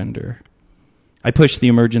surrender. I pushed the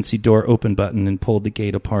emergency door open button and pulled the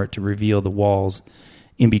gate apart to reveal the walls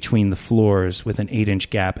in between the floors with an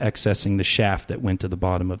 8-inch gap accessing the shaft that went to the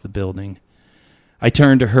bottom of the building. I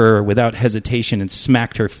turned to her without hesitation and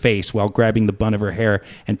smacked her face while grabbing the bun of her hair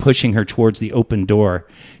and pushing her towards the open door.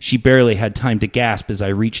 She barely had time to gasp as I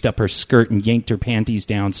reached up her skirt and yanked her panties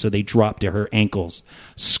down so they dropped to her ankles.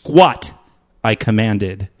 "Squat!" I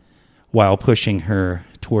commanded, while pushing her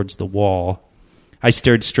towards the wall. I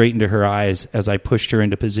stared straight into her eyes as I pushed her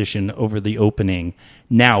into position over the opening.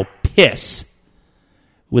 "Now piss!"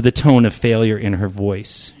 With a tone of failure in her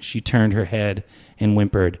voice, she turned her head and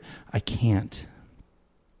whimpered, "I can't."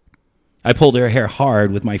 I pulled her hair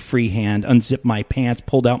hard with my free hand, unzipped my pants,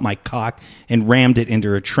 pulled out my cock, and rammed it into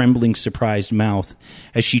her trembling, surprised mouth.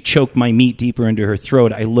 As she choked my meat deeper into her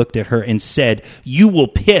throat, I looked at her and said, "You will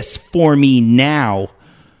piss for me now."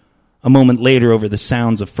 A moment later, over the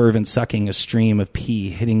sounds of fervent sucking, a stream of pee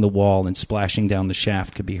hitting the wall and splashing down the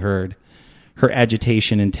shaft could be heard. Her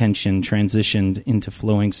agitation and tension transitioned into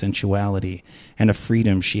flowing sensuality and a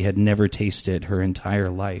freedom she had never tasted her entire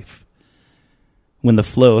life. When the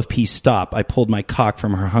flow of pee stopped, I pulled my cock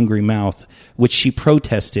from her hungry mouth, which she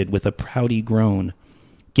protested with a pouty groan.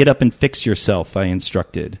 "Get up and fix yourself," I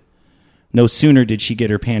instructed. No sooner did she get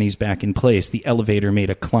her panties back in place, the elevator made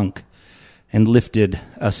a clunk and lifted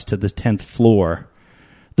us to the 10th floor.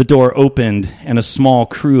 The door opened, and a small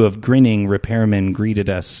crew of grinning repairmen greeted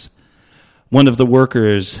us. One of the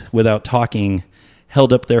workers, without talking,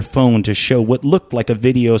 held up their phone to show what looked like a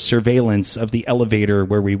video surveillance of the elevator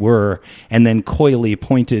where we were, and then coyly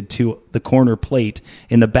pointed to the corner plate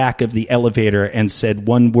in the back of the elevator and said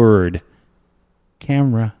one word,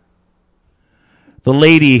 "Camera." The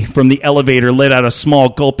lady from the elevator let out a small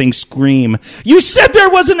gulping scream. "You said there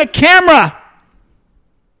wasn't a camera!"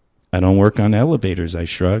 "I don't work on elevators," I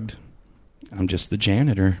shrugged. "I'm just the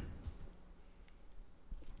janitor."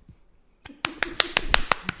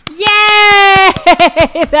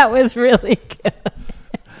 Yay! That was really good.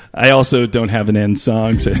 I also don't have an end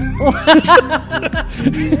song to... Wow.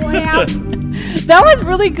 That was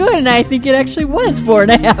really good, and I think it actually was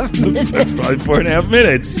 4.5 minutes. Probably 4.5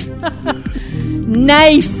 minutes.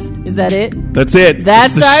 Nice. Is that it? That's it.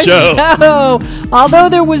 That's the our show. Although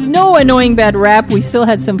there was no annoying bad rap, we still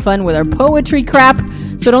had some fun with our poetry crap.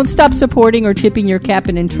 So don't stop supporting or tipping your cap,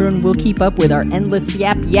 and in turn, we'll keep up with our endless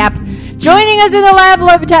yap. Joining us in the Love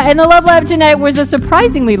Lab tonight was a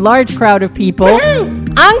surprisingly large crowd of people. Woo!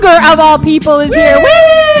 Unger, of all people, is here.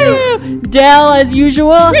 Woo! Del, as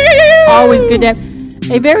usual. Woo! Always good to have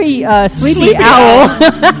a very sleepy owl.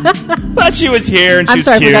 Thought she was here, and she's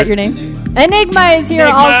I'm sorry, cute. I forgot your name. Enigma is here,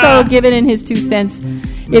 Enigma. also giving in his 2 cents.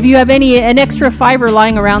 If you have an extra $5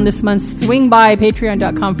 lying around this month, swing by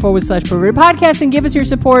patreon.com/perverted podcast and give us your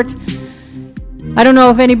support. I don't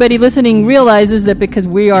know if anybody listening realizes that because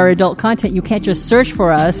we are adult content, you can't just search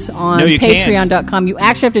for us on patreon.com. You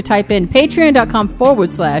actually have to type in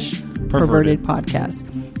patreon.com/perverted podcast.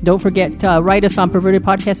 Don't forget to write us on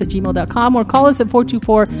pervertedpodcast@gmail.com or call us at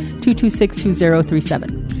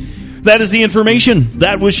 424-226-2037. That is the information.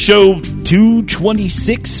 That was show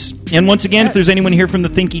 226. And once again, if there's anyone here from the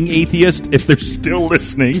Thinking Atheist, if they're still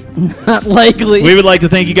listening, Not likely. we would like to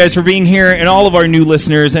thank you guys for being here, and all of our new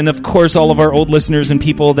listeners, and of course all of our old listeners and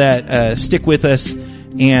people that stick with us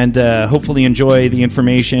and hopefully enjoy the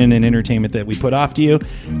information and entertainment that we put off to you.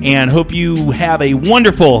 And hope you have a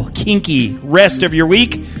wonderful, kinky rest of your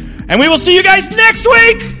week. And we will see you guys next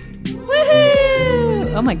week!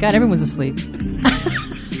 Woohoo! Oh my God, everyone's asleep.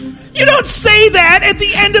 You don't say that at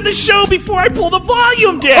the end of the show before I pull the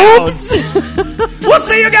volume down. Oops. We'll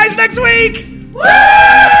see you guys next week. Woo!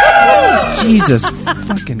 Jesus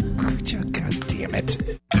fucking God damn it.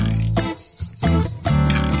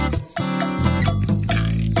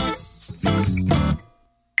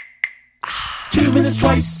 Two minutes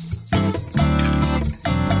twice.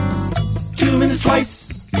 2 minutes twice.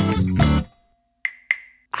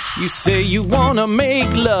 You say you wanna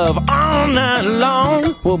make love all night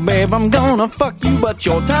long. Well, babe, I'm gonna fuck you, but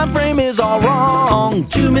your time frame is all wrong.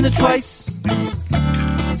 2 minutes twice.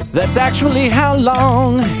 That's actually how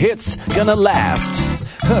long it's gonna last.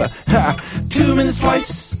 2 minutes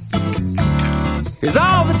twice is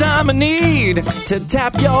all the time I need to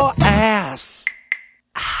tap your ass.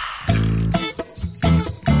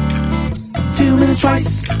 2 minutes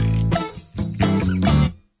twice.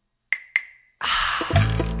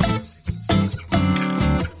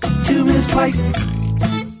 2 minutes twice.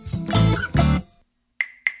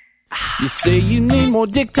 You say you need more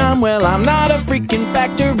dick time, well, I'm not a freaking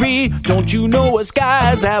factory. Don't you know us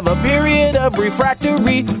guys have a period of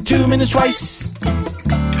refractory? 2 minutes twice.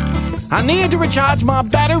 I need to recharge my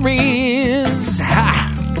batteries.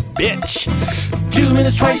 Ha! Bitch. 2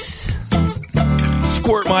 minutes twice.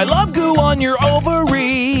 Squirt my love goo on your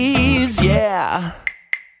ovaries. Yeah.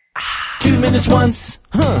 2 minutes once,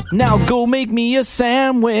 now go make me a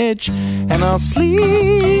sandwich, and I'll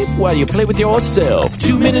sleep while you play with yourself.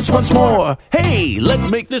 2 minutes once more. Hey, let's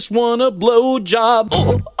make this one a blowjob.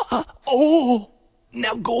 Oh,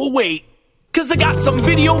 now go away, 'cause I got some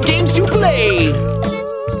video games to play.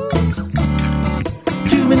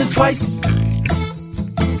 2 minutes twice.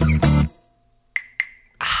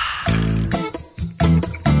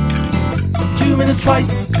 2 minutes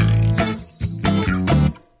twice.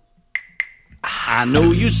 I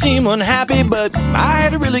know you seem unhappy, but I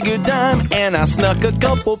had a really good time, and I snuck a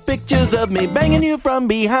couple pictures of me banging you from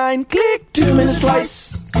behind. Click. 2 minutes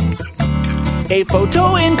twice. A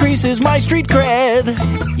photo increases my street cred.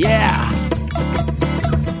 Yeah.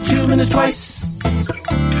 2 minutes twice.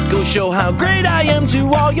 Go show how great I am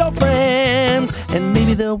to all your friends, and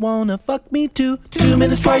maybe they'll wanna fuck me too. 2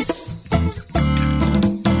 minutes twice.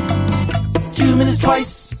 2 minutes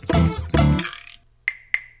twice.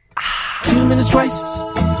 2 minutes twice.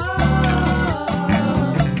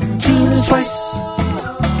 2 minutes twice.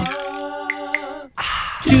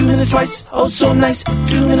 2 minutes twice, oh so nice.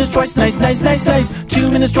 2 minutes twice, nice, nice, nice, nice.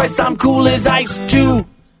 2 minutes twice, I'm cool as ice. 2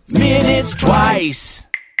 minutes twice.